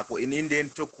comment yako. Ini ndiye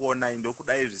nditokuona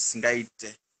ndokudai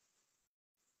zvisingaite.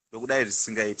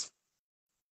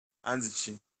 Hanzi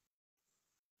chi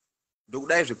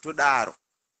ndokudai zvekutodaro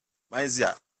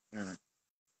maiziya.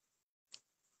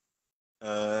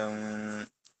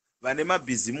 Vane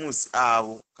mabhizimusi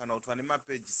avo kana kuti vane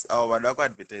mapages avo vada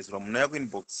kuadvertiserwa, munouya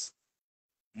kuinbox,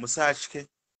 musatye,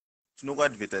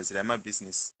 tinokuadvertisera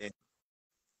mabusiness.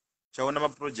 Chaona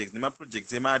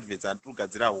maproject emaadverts ari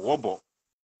kugadzira hobo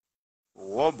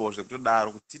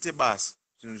zvekutodaro kuti tiite basa,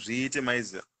 zvinhu zviite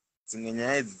maiziya. Dzimwe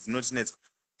nyaya idzi dzinotinetsa.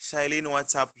 Shailene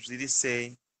WhatsApp zviri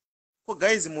sei? Ko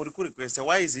guys muri kurequest,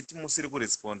 why is it musiri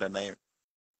kuresponda nayo?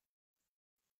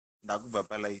 Ndakubva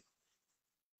palive.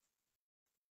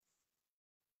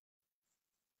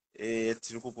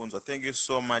 Tiri kukunzwa. Thank you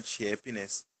so much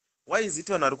Happiness. Why is it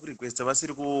vanhu vari kurequest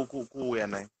vasiri kuuya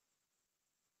nayo?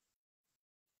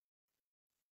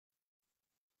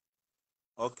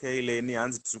 Okay Leni,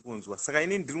 hanzi tiri kunzwa. Saka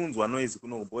ini ndiri kunzwa noise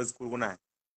kuno boys kuri kunaya.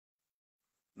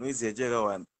 Noise yacho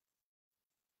yakawanda.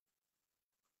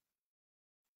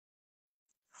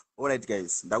 Alright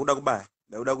guys, ndakuda kubaya,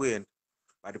 ndakuda kuenda.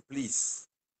 But please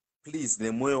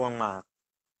nemwoyo waMwari,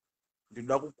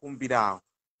 ndinoda kukumbirawo,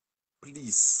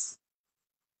 please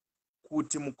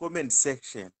kuti comment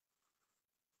section.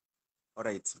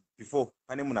 Alright, before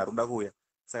pane munhu ari kuda kuuya.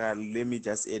 Saka let me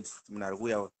just add munhu ari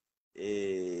kuuya.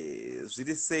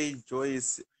 Zviri say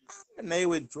Joyce.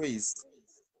 Naiwe Joyce.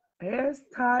 Yes,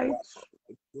 tight.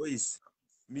 Joyce.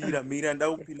 Mira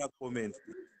ndakupinda comment.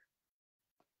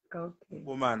 Okay.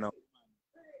 Komana.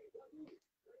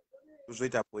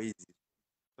 Kuzoita boys.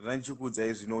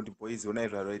 Ranchikudzai zvino kuti boys onai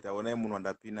zvaroita onai munhu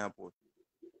wandapina apo.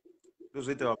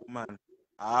 Kuzoita vakomana.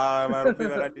 Varume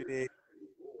vakadireka.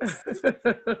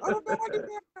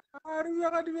 Varume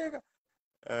vakadireka.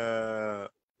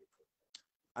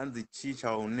 Anzi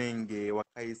chicha unenge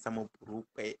wakaisa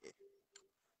mubhurukwe.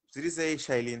 Zviri sei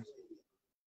Shailene?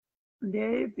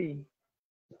 Ndeipi?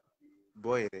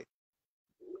 Boy re.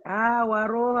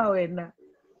 Warova wena.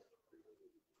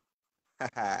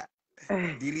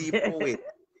 Ndiripo we.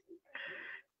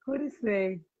 Kuri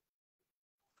sei?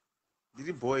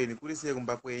 Ndiri boy ni kuri sei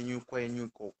kumba kwenyu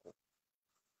ikoko.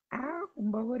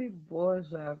 Kumba kuri bo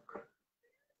zvako.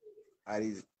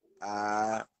 Ari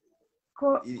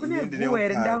kune guwa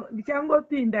here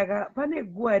ndichangopinda pane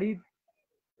guwa ripi?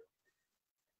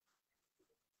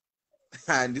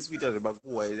 Handisi kuita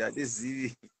zvemakuhwa here,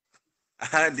 handizivi.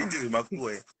 Handiti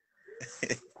zvemakuhwa here.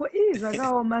 Ko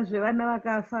zvakaoma zvevana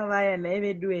vakafa vaya nai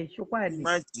vedu vechokwadi.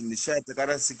 Imagine shati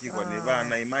karasikirwa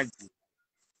nevana, imagine.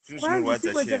 Kwanzi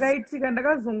chimwe chakaitika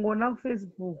ndakazongoona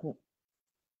kuFacebook.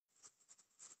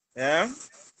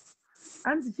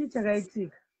 Hanzi chii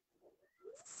chakaitika?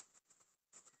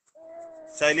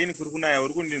 Shailene kuri kunaya,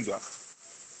 uri kundinzwa?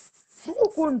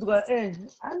 Kukunzwa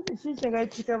hanzi chii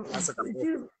chakaitika?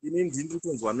 Ini ndiri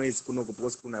kunzwa noise kunoko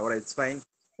because kunaya. Alright, it's fine.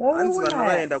 Hanzi vana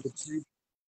vaenda kutrip.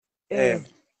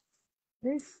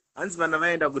 Hanzi vana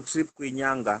vaenda kutrip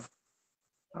kuInyanga.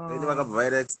 Then vakabva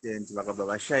vaita accident, vakabva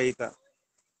vashaika.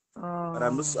 But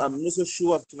I'm not so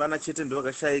sure kuti vana chete ndo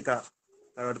vakashaika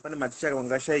kana kuti pane maticha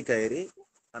vangashaika here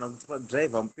kana kuti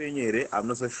driver mupenyu here. I'm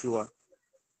not so sure.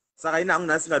 Saka ina hangu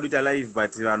nhasi ngaduita live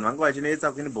but vanhu vanga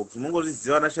vachinetsa kuinbox.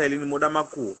 Mungozviziva na Shailene moda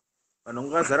makuhwa. Vanhu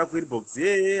vanga vazara kuinbox.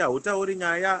 Hautauri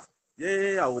nyaya.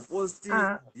 Hauposti.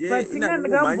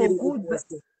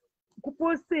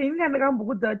 Kuposti inga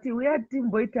ndakambokudza kuti uya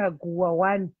timboita guwa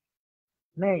 1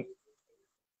 nai.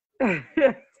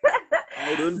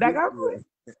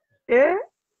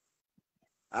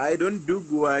 I don't do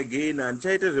guwa again.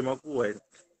 Handichaite zvemakuhwa.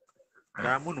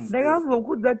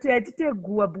 Ndakambokudza kuti atite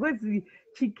guwa because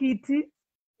chikiti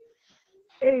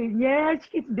nyaya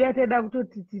yachikiti ndeyataida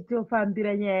kutoti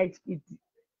titofambira nyaya yachikiti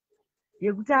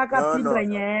yekuti akapindira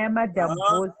nyaya yamadam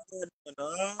boss.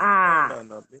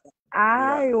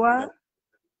 Aiwa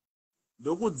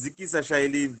ndokudzikisa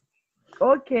Shailene.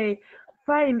 Okay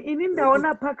fine. Ini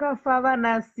ndaona pakafa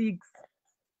vana 6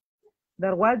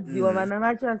 ndarwadziwa vana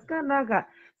vacho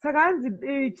asikanaka. Saka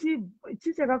hanzi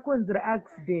chii chakakonzera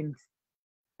accident?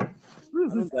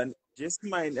 Just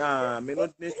my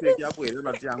network yako here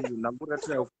not yangu ndangura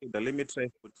try kufunda. Let me try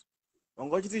foot.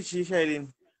 Wanga uchiti chii Shailene?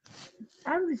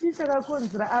 Hanzi chii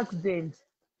chakakonzera accident?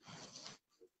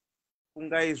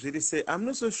 Kungai zviri sei? I'm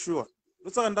not so sure.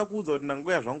 Ndosaka ndakuudza kuti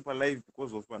ndangoya zvangu palive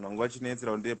because of vanhu vangu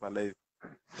vachinetsera kuti ndeye palive.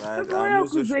 Uya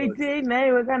kuzoitei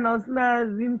nhaiwe kana usina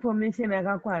information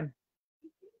yakakwana?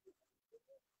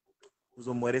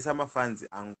 Kuzomoresa mafanzi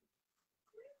angu.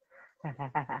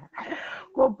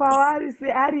 Ko pavari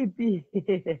se aripi?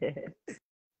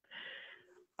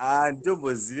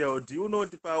 Ndomboziva kuti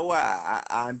unoti pawa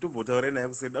handombotaure naye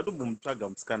kuseri ndatombomutsvaga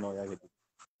musikana wake.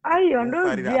 Aiyo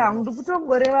ndoziva hangu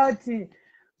ndikutongoreva kuti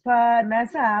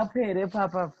panhasi haapo here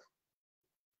papa.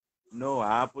 No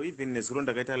hapo even nezuro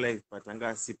ndakaita live but anga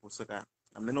asipo saka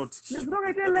amenoti nezuro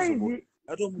kaita live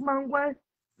mangwani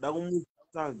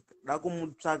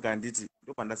ndakumutsvaga nditi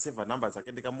ndopandasevha namba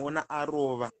dzake ndikamuona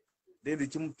arova then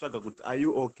ndichimutsvaga kuti are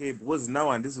you okay because now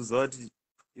handizoziva kuti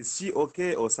is she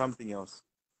okay or something else.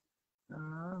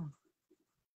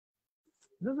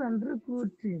 Ndozvandiri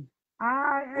kuti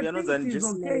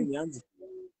yanzi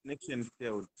connection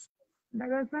failed.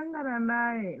 ndakasangana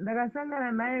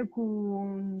naye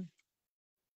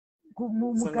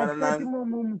mukati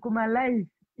kumalive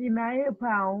inaye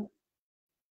pawo.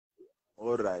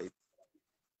 Alright.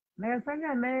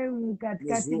 Ndakasangana naye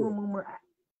mukatikati mumwe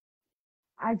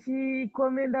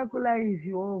achikomenda kulive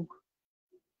yoko.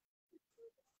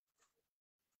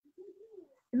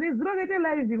 Nezuro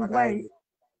kaita live ngwai?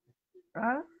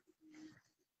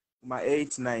 Ma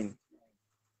 8-9.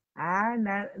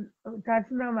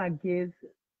 Tatina magesi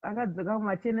akadzoka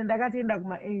kuma10 ndakatoenda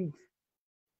kuma8.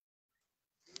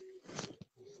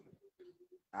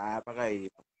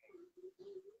 Pakaipa.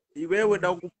 Iwewe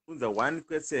ndakubvunza one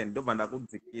question ndobva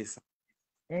ndakudzikisa.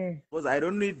 Because I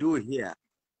don't need do here.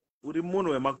 uri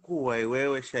munhu wemakuhwa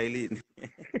iwewe Shailini.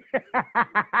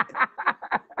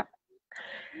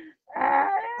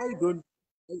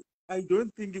 I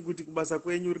don't think kuti kubasa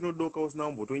kwenyu rinodoka usina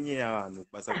kumbotonyeya vanhu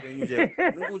kubasa kwenyu chaiko.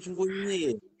 Unenge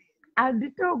uchingonyeya.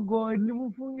 Handitogoni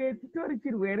mufunge chitori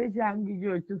chirwere changu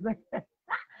ichocho. Saka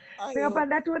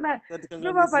pandatoona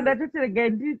ndova pandatotirega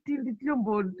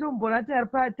nditombona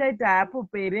taita hapo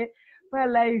pere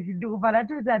palive ndiko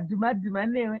pandatoita dhimadhima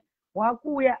newe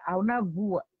wakuuya hauna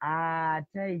guwa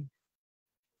tai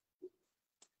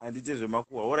handiti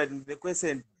zvemakuhwa. Alright, the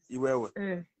question iwewe.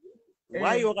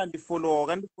 Why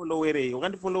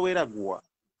wakandifollowera guwa?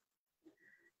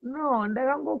 No,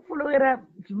 ndakangofollowera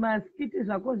zvimaskiti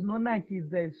zvako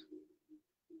zvinonakidza izvo.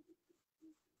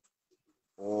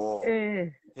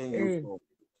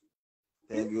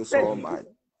 Thank you so much.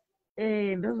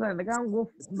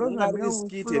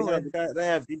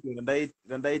 Raya video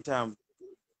randaitamba.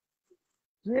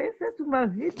 Zvese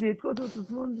tumavidhio itwoto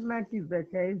tunondinakidza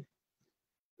chaizvo.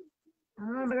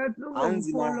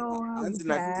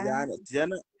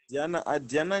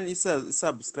 Diana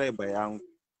isubscriber yangu.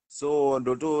 So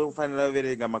ndotofanira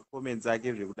kuverenga macomments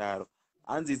ake zvekudaro.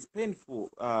 And it's painful.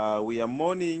 We are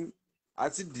mourning.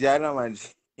 Asi Diana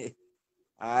manje.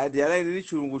 Diana ini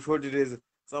chirungu chotireza.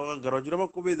 Saka wakagara uchira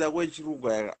macomments ako echirungu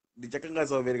aya.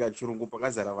 Ndichakangasa kuverenga chirungu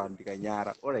pakazara vanhu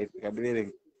ndikanyara. Alright,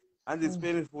 ndikandiverenga. And it's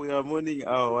painful. We are mourning.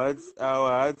 Our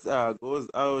hearts goes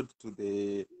out to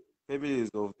the families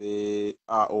of the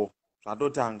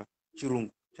zvatotanga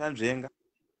chirungu chanzvenga.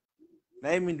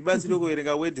 Naimi ndibatsire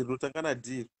kuverenga wedhi rinotanga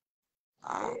nadhiri.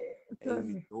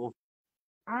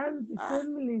 And the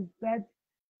families that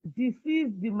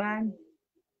deceased man.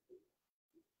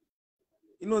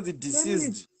 You know the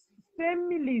deceased.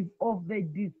 Families of the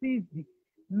deceased.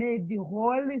 May the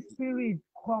Holy Spirit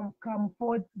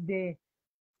comfort the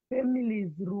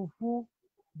families rufu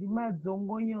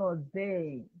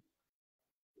dimadzongonyoze.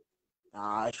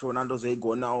 Shona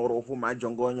ndozoigona urofu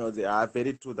majongonyoze.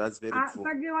 Very true, that's very true.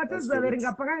 Saka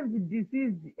watozaverenga pakanzi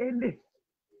deceased ende.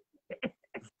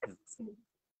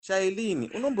 Shailini,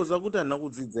 unombozwa kuti handina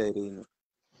kudzidza here ino?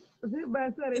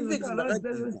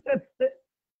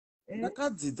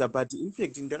 Ndakadzidza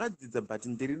but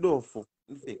ndiri dofo.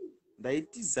 In fact,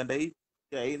 ndaitiza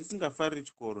ndisingafariri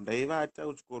chikoro, ndaivata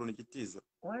kuchikoro ndichitiza.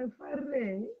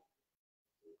 Waifarirei?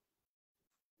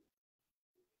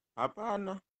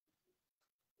 Hapana.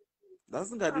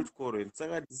 Ndasingadi chikoro here,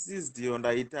 saka deceased iyo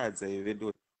ndaitadza ive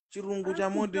ndo. Chirungu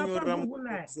chamondinyorera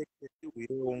musekretary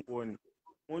ngoni.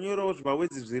 Munyorawo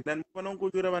zvimawedzi zviri nani mufanira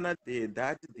kungonyora vana the,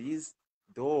 that, this,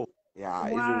 though.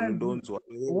 Yeah, izvo ndonzwa.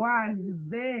 Was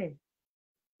there?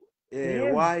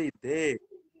 Why there?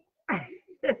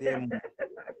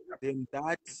 them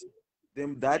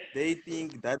that they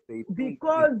think that they think.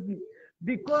 Because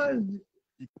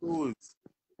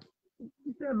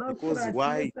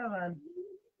why?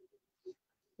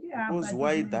 Because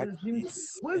why that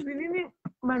is? Wazvinini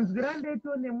manzwira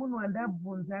ndeto nemunhu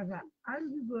wandabvunza ka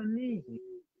anzizoni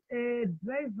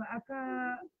driver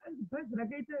bhazi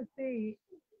rakaita sei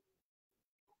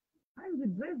anzi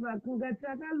driver kungati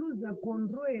akaluza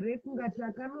control here kungati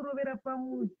akanorovera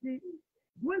pamuti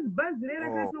wezi bhazi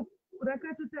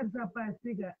rakatotarisa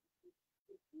pasi ka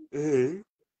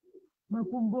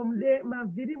makumbo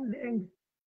mavhiri mudenga.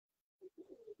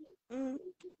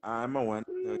 I'm a one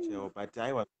cheo, but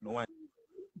I was no one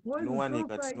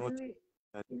got not.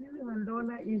 Inini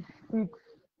vandoona is 6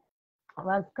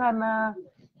 vasikana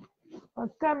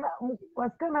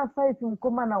 5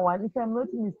 mukomana 1 if I'm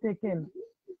not mistaken.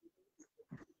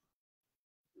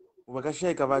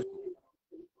 Vakashaika vacho.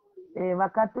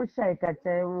 Vakatoshaika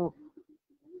chaivo.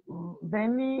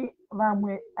 Then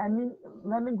vamwe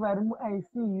vanenge vari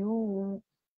muICU.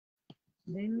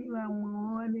 Then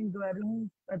vamwe vanenge vari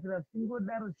mupatara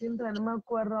singodaro chienderana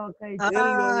nemakuwariro akaita.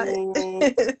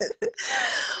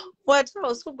 What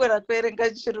else kugora kuerenga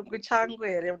chirungu changu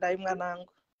here dai mwanangu.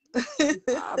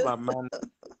 Bamana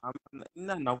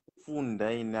inana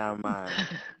kufunda ina mani.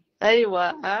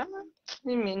 Aiwa,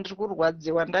 imi ndiri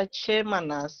kurwadziwa ndachema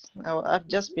nhasi. I've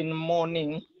just been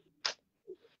mourning.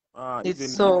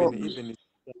 Even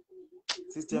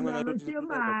system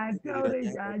Unachema hataure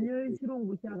zvanyo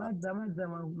chirungu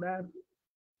chakadzama kudaro.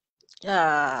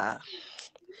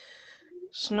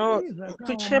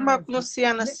 Kuchema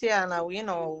kunosiyana, you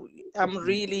know, I'm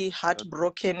really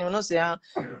heartbroken, you know,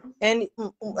 and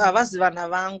avazi vana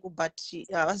vangu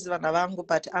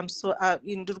but I'm so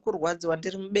ndiri kurwadziwa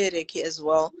ndiri mubereki as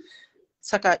well.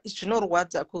 Saka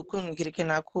zvinorwadza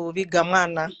kunhingirikana kuviga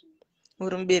mwana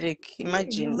uri mubereki.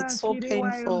 Imagine, it's so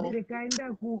painful.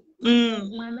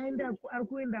 Mwana ari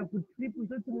kuenda kutrip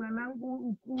zoti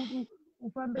mwanangu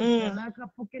ufambe zvakanaka,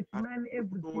 pocket money,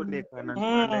 everything.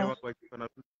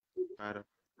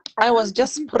 I was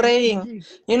just praying.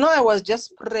 You know, I was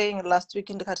just praying last week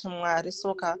in the Katimwari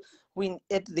Soka. When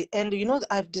at the end, you know,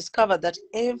 I've discovered that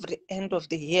every end of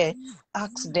the year,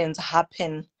 accidents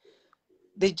happen.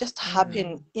 They just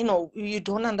happen. You know, you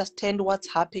don't understand what's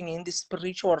happening in the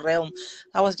spiritual realm.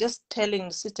 I was just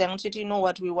telling Sister Angchit, you know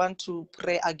what, we want to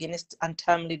pray against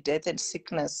untimely death and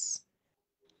sickness.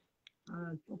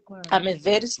 I'm a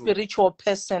very spiritual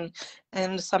person,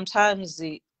 and sometimes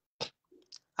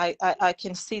I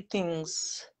can see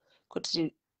things.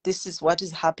 This is what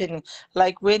is happening.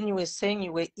 Like when you were saying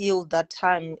you were ill that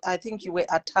time, I think you were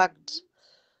attacked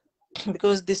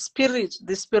because the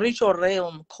spiritual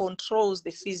realm controls the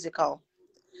physical.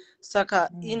 Saka,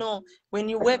 you know, when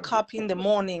you wake up in the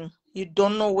morning, you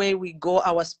don't know where we go,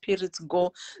 our spirits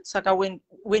go. Saka, when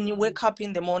you wake up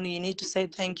in the morning, you need to say,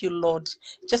 thank you, Lord.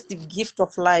 Just the gift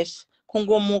of life.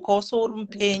 Having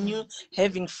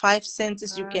 5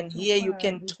 senses, you can hear, you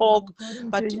can talk,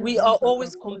 but we are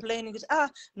always complaining,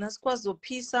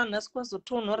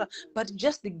 but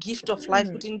just the gift of life,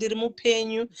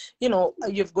 you know,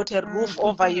 you've got a roof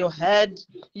over your head,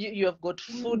 you have got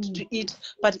food to eat,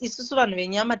 but it's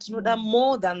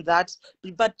more than that.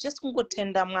 But just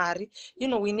you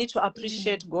know, we need to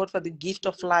appreciate God for the gift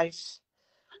of life.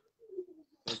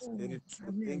 That's very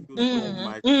true. Thank you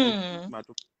so much.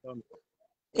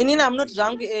 I'm not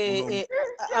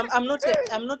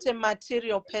I'm not a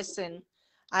material person.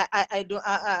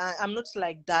 I'm not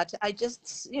like that. I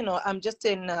just, you know, I'm just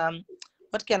in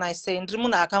what can I say? I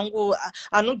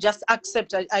don't just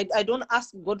accept. I don't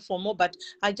ask God for more, but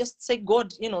I just say,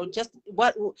 God, you know, just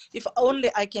what if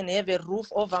only I can have a roof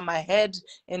over my head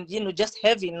and, you know, just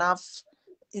have enough.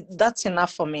 That's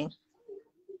enough for me.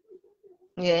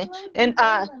 Yeah. And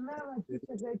the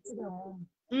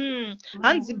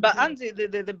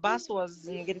bus was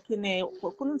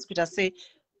couldn't say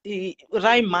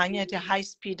Raimanya at a high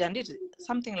speed and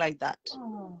something like that.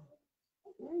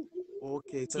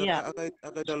 Okay, so yeah. I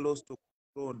got lost to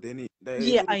control then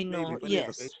yeah, I know.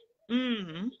 Yes.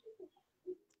 You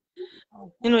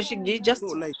know, she just so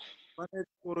like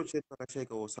or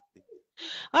something.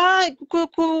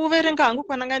 Kuverenga hangu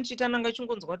kwananga ndichiita nanga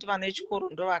ndichingozwa kuti vana vechikoro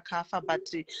ndo vakafa,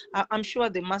 but I'm sure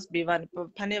there must be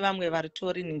pane vamwe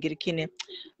varitori ningirikine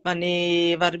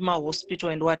vane vari mahospital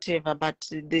and whatever, but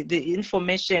the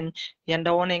information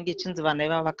yandaona inge chinzi vana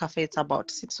ivava vakafa, it's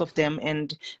about 6 of them,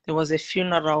 and there was a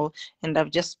funeral, and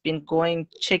I've just been going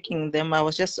checking them. I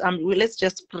was just let's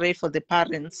just pray for the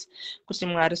parents kuti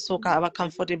Mwari soka ava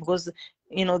comforted, because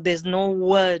you know, there's no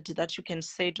word that you can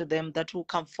say to them that will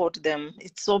comfort them.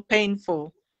 It's so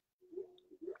painful.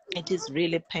 It is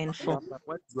really painful.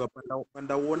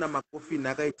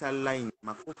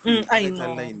 I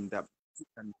know.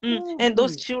 And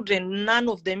those children, none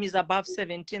of them is above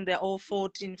 17. They're all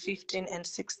 14, 15, and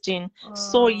 16.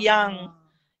 So young.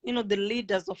 You know, the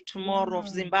leaders of tomorrow of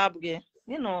Zimbabwe.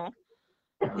 You know,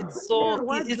 it's so,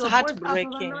 it's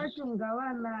heartbreaking.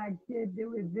 They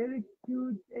were very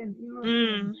cute and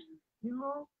innocent. You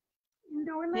know, in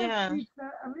the one yeah.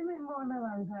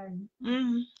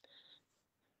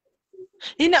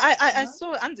 You know, I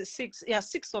saw under 6. Yeah,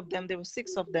 6 of them. There were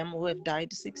 6 of them who have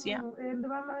died. 6, yeah. And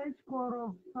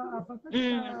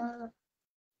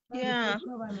yeah.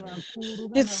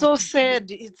 It's so sad.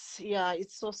 It's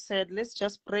so sad. Let's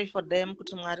just pray for them.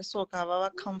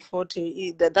 Comfort.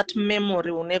 That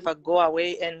memory will never go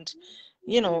away, and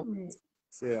you know.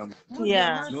 Yeah,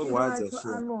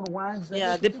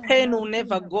 the pain will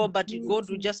never go, but God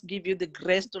will just give you the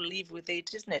grace to live with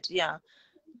it, isn't it? Yeah,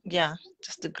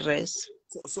 just the grace.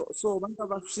 So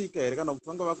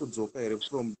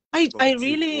I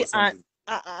really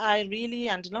I really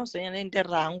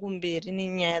handinozoenderera hangu mberi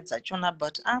nenyaya dzachona,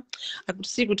 but I could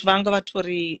see kuti vanga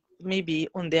vatori maybe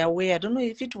on their way. I don't know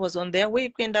if it was on their way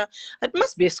kuenda. It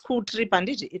must be a school trip, and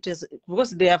it is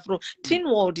because they are from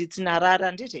Tynwald. It's Narara,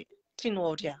 and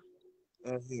Tynwald, yeah.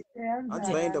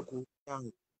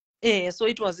 So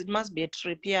it must be a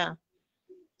trip, yeah.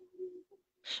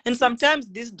 And sometimes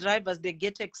these drivers, they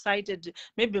get excited.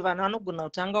 Maybe vananogona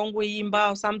kutanga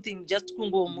ungoimba or something, just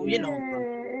kungo, you know.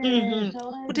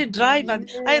 But a driver,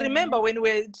 I remember when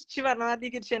we were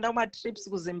tichienda my trips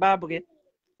to Zimbabwe.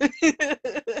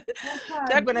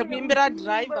 They're gonna be a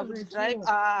driver would drive,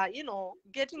 you know,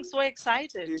 getting so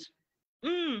excited.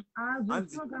 Yeah,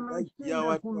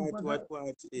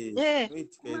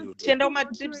 tienda my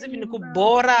trips even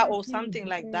kubora or something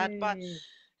like that, but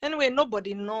Anyway,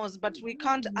 nobody knows, but we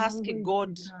can't ask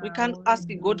God. We can't ask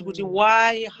God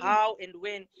why, how, and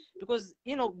when, because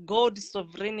God's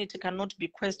sovereignty cannot be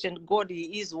questioned. God,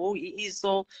 He is who He is.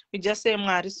 So we just say,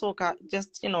 Marisoka,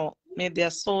 just may their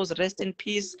souls rest in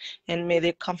peace, and may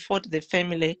they comfort the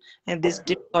family in this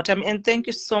difficult time. And thank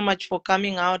you so much for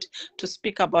coming out to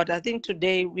speak about. I think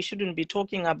today we shouldn't be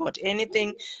talking about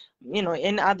anything,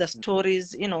 any other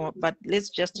stories, but let's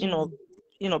just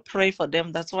pray for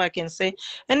them. That's all I can say.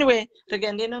 Anyway,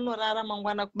 regendena norara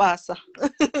mangwana kubasa.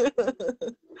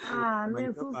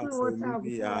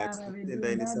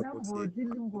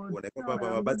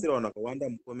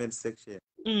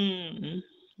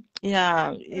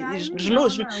 Yeah,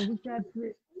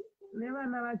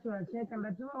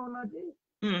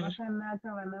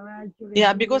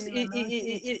 yeah, because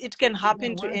it can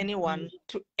happen to anyone,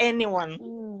 to anyone.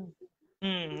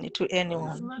 To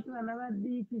anyone.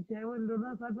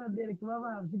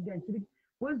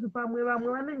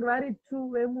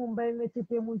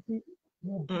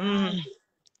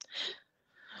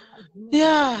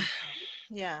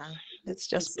 Yeah, let's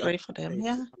just pray for them.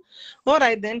 Yeah. All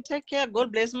right, then take care.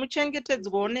 God bless. Let's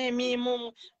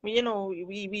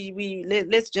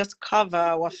just cover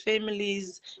our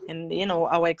families and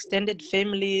our extended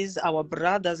families, our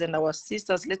brothers and our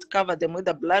sisters. Let's cover them with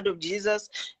the blood of Jesus,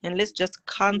 and let's just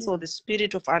cancel the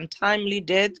spirit of untimely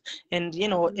death and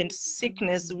and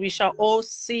sickness. We shall all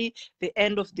see the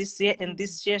end of this year, and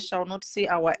this year shall not see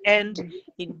our end.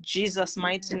 In Jesus'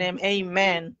 mighty name,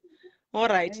 amen. All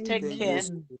right, take care.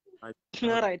 All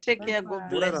right, take care. God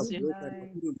bless you.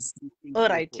 All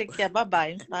right, take care.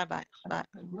 Bye-bye. Bye-bye. Bye.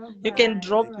 You can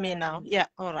drop me now. Yeah,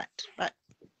 all right. Bye.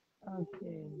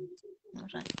 Okay. All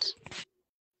right.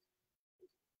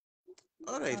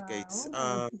 All right, guys.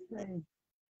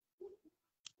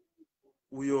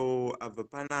 Uyo abva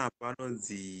panapa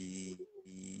anonzi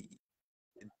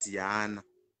Diana.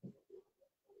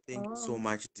 Thank you so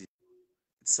much.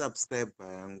 Subscribe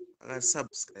yangu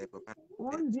akasubscribe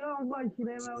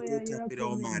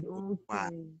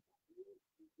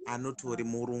anotori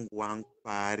murungu wangu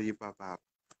paari ipapapa,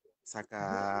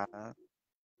 saka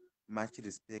much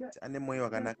respect. Ane mwoyo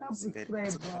wakanaka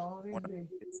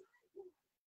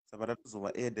saka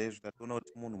tatozova edha izvo tatoona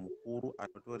kuti munhu mukuru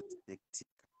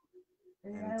anotorespectika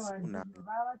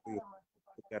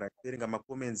kugara kuverenga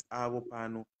macomments avo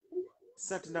pano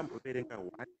tisati ndamboverenga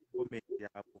one comment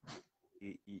yavo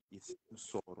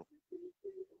musoro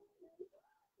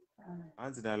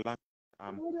hanzi ndari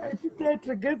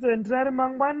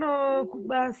mangwana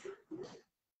kubasa.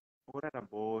 orara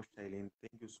bo Shailene,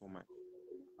 thank you so much.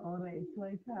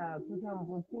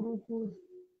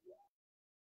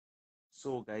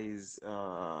 So guys,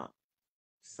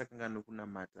 tisakanga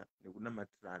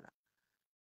nekunamatirana.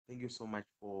 Thank you so much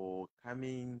for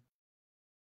coming.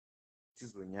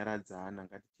 Tizonyaradzana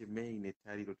ngatichemei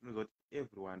netariro. Tinoziva kuti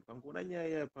everyone pangoona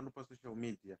nyaya pano pasocial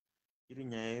media iri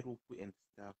nyaya yerufu and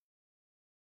stuff,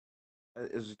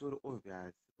 zvitori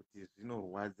obvious kuti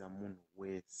zvinorwadza munhu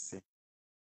wese.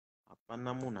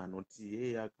 Hapana munhu anoti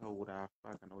yeye akaura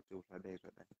afa kana kuti zvadai.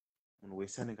 Munhu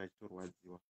wese anenge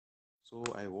achitorwadziwa. So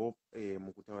I hope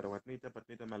mukutaura kwatinoita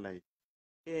patinoita malive.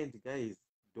 And guys,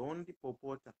 don't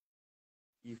popota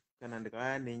if kana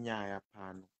ndikauya nenyaya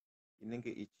pano inenge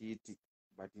ichiitika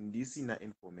but ndisina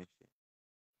information.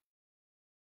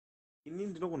 Ini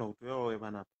ndinogona kutoyawo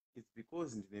panapa. It's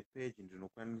because ndine page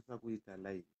ndinokwanisa kuita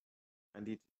live.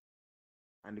 Anditi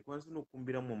handikwanisi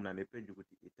kunokumbira mumwe munhu ane page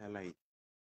kuti ita live.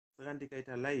 Saka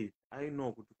ndikaita live, I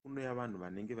know kuti kunouya vanhu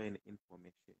vanenge vaine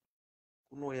information.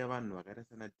 Kunouya vanhu vakaita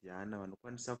sana Diana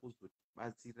vanokwanisa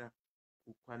kuzotibatsira,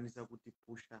 kukwanisa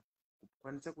kutipusha,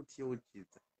 kukwanisa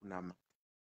kutiyeuchidza kunamata.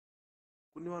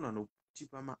 Kune vanhu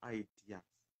vanotipa maideas.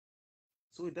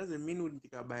 So it doesn't mean kuti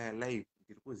ndikabaya live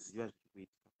ndiri kuziva zviri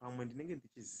kuitika. Pamwe ndinenge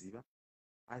ndichiziva,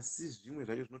 asi zvimwe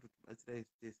zvacho zvinototibatsira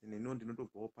isi tese. Neniwo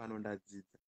ndinotobvawo pano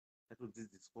ndadzidza,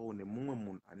 ndatodzidziswawo nemumwe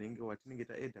munhu anenge watinenge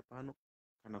taedha pano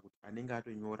kana kuti anenge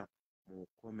atonyora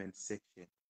mucomment section.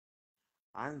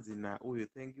 Hanzi nauyu,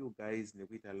 thank you guys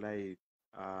nekuita live.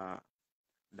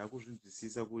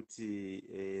 Ndakuzvinzwisisa kuti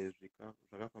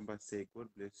zvakafamba sei. God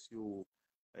bless you.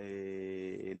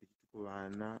 Ndichiti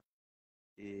kuvana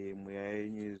mweya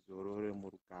yenyu izorore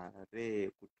murugare,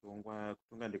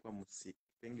 kutonga ndekwamusiki.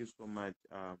 Thank you so much.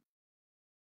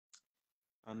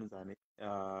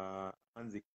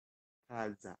 Anzi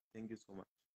Kadza, thank you so much.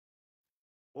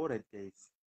 All right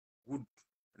guys, good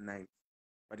night.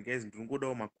 But guys,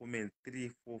 ndingodawo macomments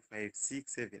 3 4 5 6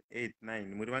 7 8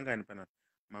 9. Muri vangani pana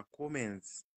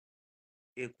macomments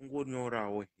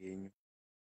ekungonyorawo henyu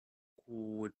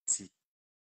kuti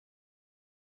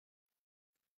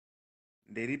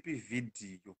nderipi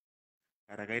vhidhiyo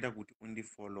rakaita kuti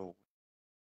undifollow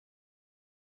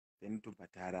then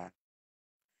tobhatara.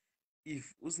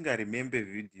 If usingaremember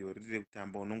vhidhiyo riri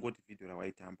rekutamba unongoti vhidhiyo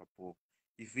rawaitamba po.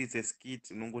 If it's a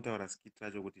skit unongotaura skit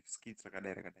racho kuti skit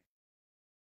rakadai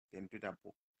then toita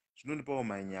po. Zvinondipawo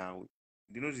manyawi.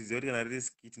 Ndinozviziva kuti kana riri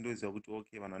skit ndoziva kuti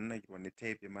okay vanhu vanonakirwa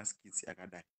netype yemaskits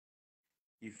yakadai.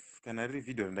 If kana riri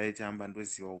vhidhiyo randaitamba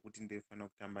ndozivawo kuti ndofanira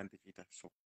kutamba ndichiita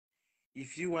so.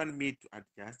 If you want me to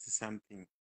adjust something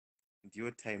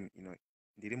ndiyo time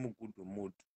ndiri mugood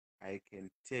mood, I can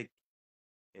take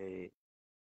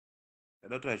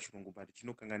ndadataura chirungu but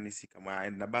chinokanganisika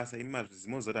handina basa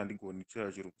imazvizimozoti handigoni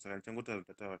kutaura chirungu saka ndichangotaura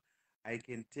ndataura. I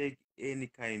can take any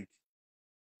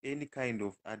kind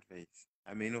of advice.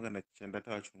 Kana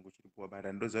chandataura chirungu chiripuwa but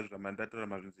handoziva kuti ndataura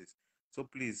mazvinzisi. So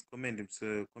please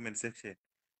comment section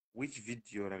which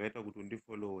video rakaita kuti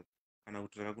undifollow kana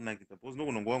kuti rakakunakidza, because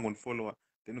unogona wangondifollowa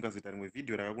then ukazoita rimwe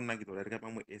vhidhiyo rakakunakidza kudarika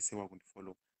pamwe ese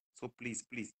wakundifollow. So please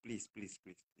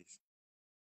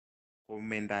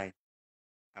komendai.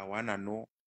 I wanna know,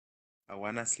 I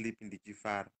wanna sleep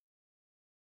ndichifara.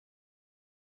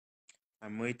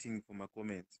 I'm waiting for my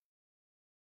comments.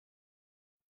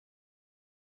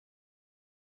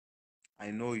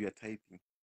 I know you're typing.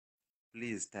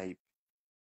 Please type.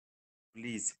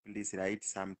 Please write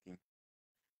something.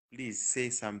 Please say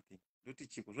something.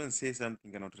 Don't say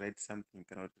something, cannot write something,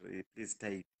 cannot please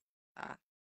type.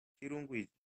 Chirungu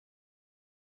ichi.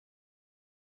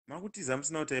 Makutiza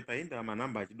musina kutaipa, inda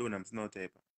manamba achidona musina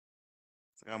kutaipa.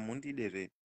 Saka mundide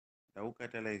zve.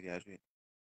 Ndaukata live yacho.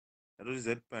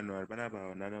 Ndatoziva kuti panhu vari panapa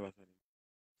vanana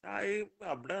vasari.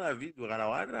 Abudana video kana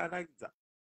wari anakidza.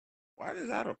 Wari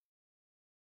zvaro.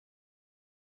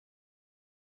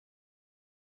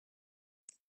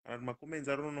 Kana kuti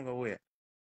makomenzi arononga uya.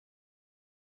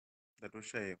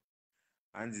 Ndatoshayiwa.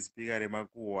 Hanzi speaker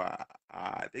remakuhwa.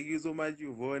 Thank you so much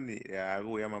Yvonne.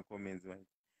 Kuuya makomenzi manje.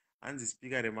 Hanzi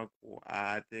speaker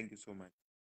remakuhwa. Thank you so much.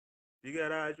 Speaker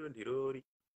racho ndirori.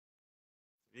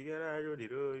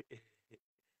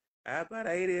 Apa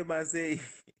rairema sei?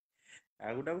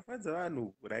 Hakuda kufadza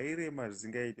vanhu, rairema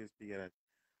zvisingaite speaker racho.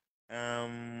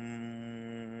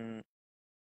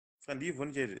 Saka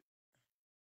ndiyivhoni chete.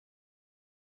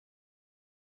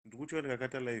 Ndikuti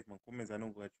ndakakata live makomenzi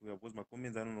anongoka achiuya because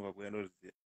makomenzi anonoka kuuya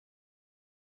ndozviziva.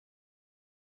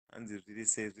 Hanzi zviri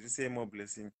sei more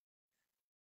blessing.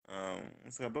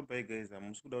 Saka bye bye guys,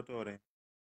 hamusi kuda kutaura.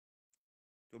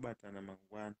 Tobatana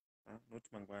mangwana.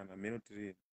 Not mangwana,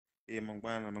 minute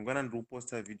mangwana ndiri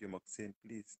kuposta video makuseni.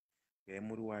 Please uyai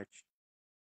muri watch.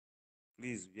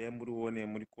 Please uyai muri one,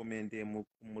 muri comment,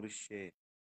 muri share.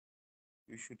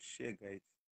 You should share guys.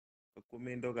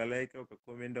 Ukakomenda ukalike,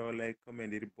 ukakomenda ulike,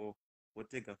 comment iripo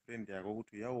wotega friend yako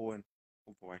kuti yaone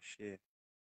ubva washare.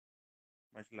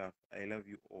 Much love. I love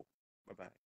you all. Bye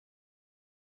bye.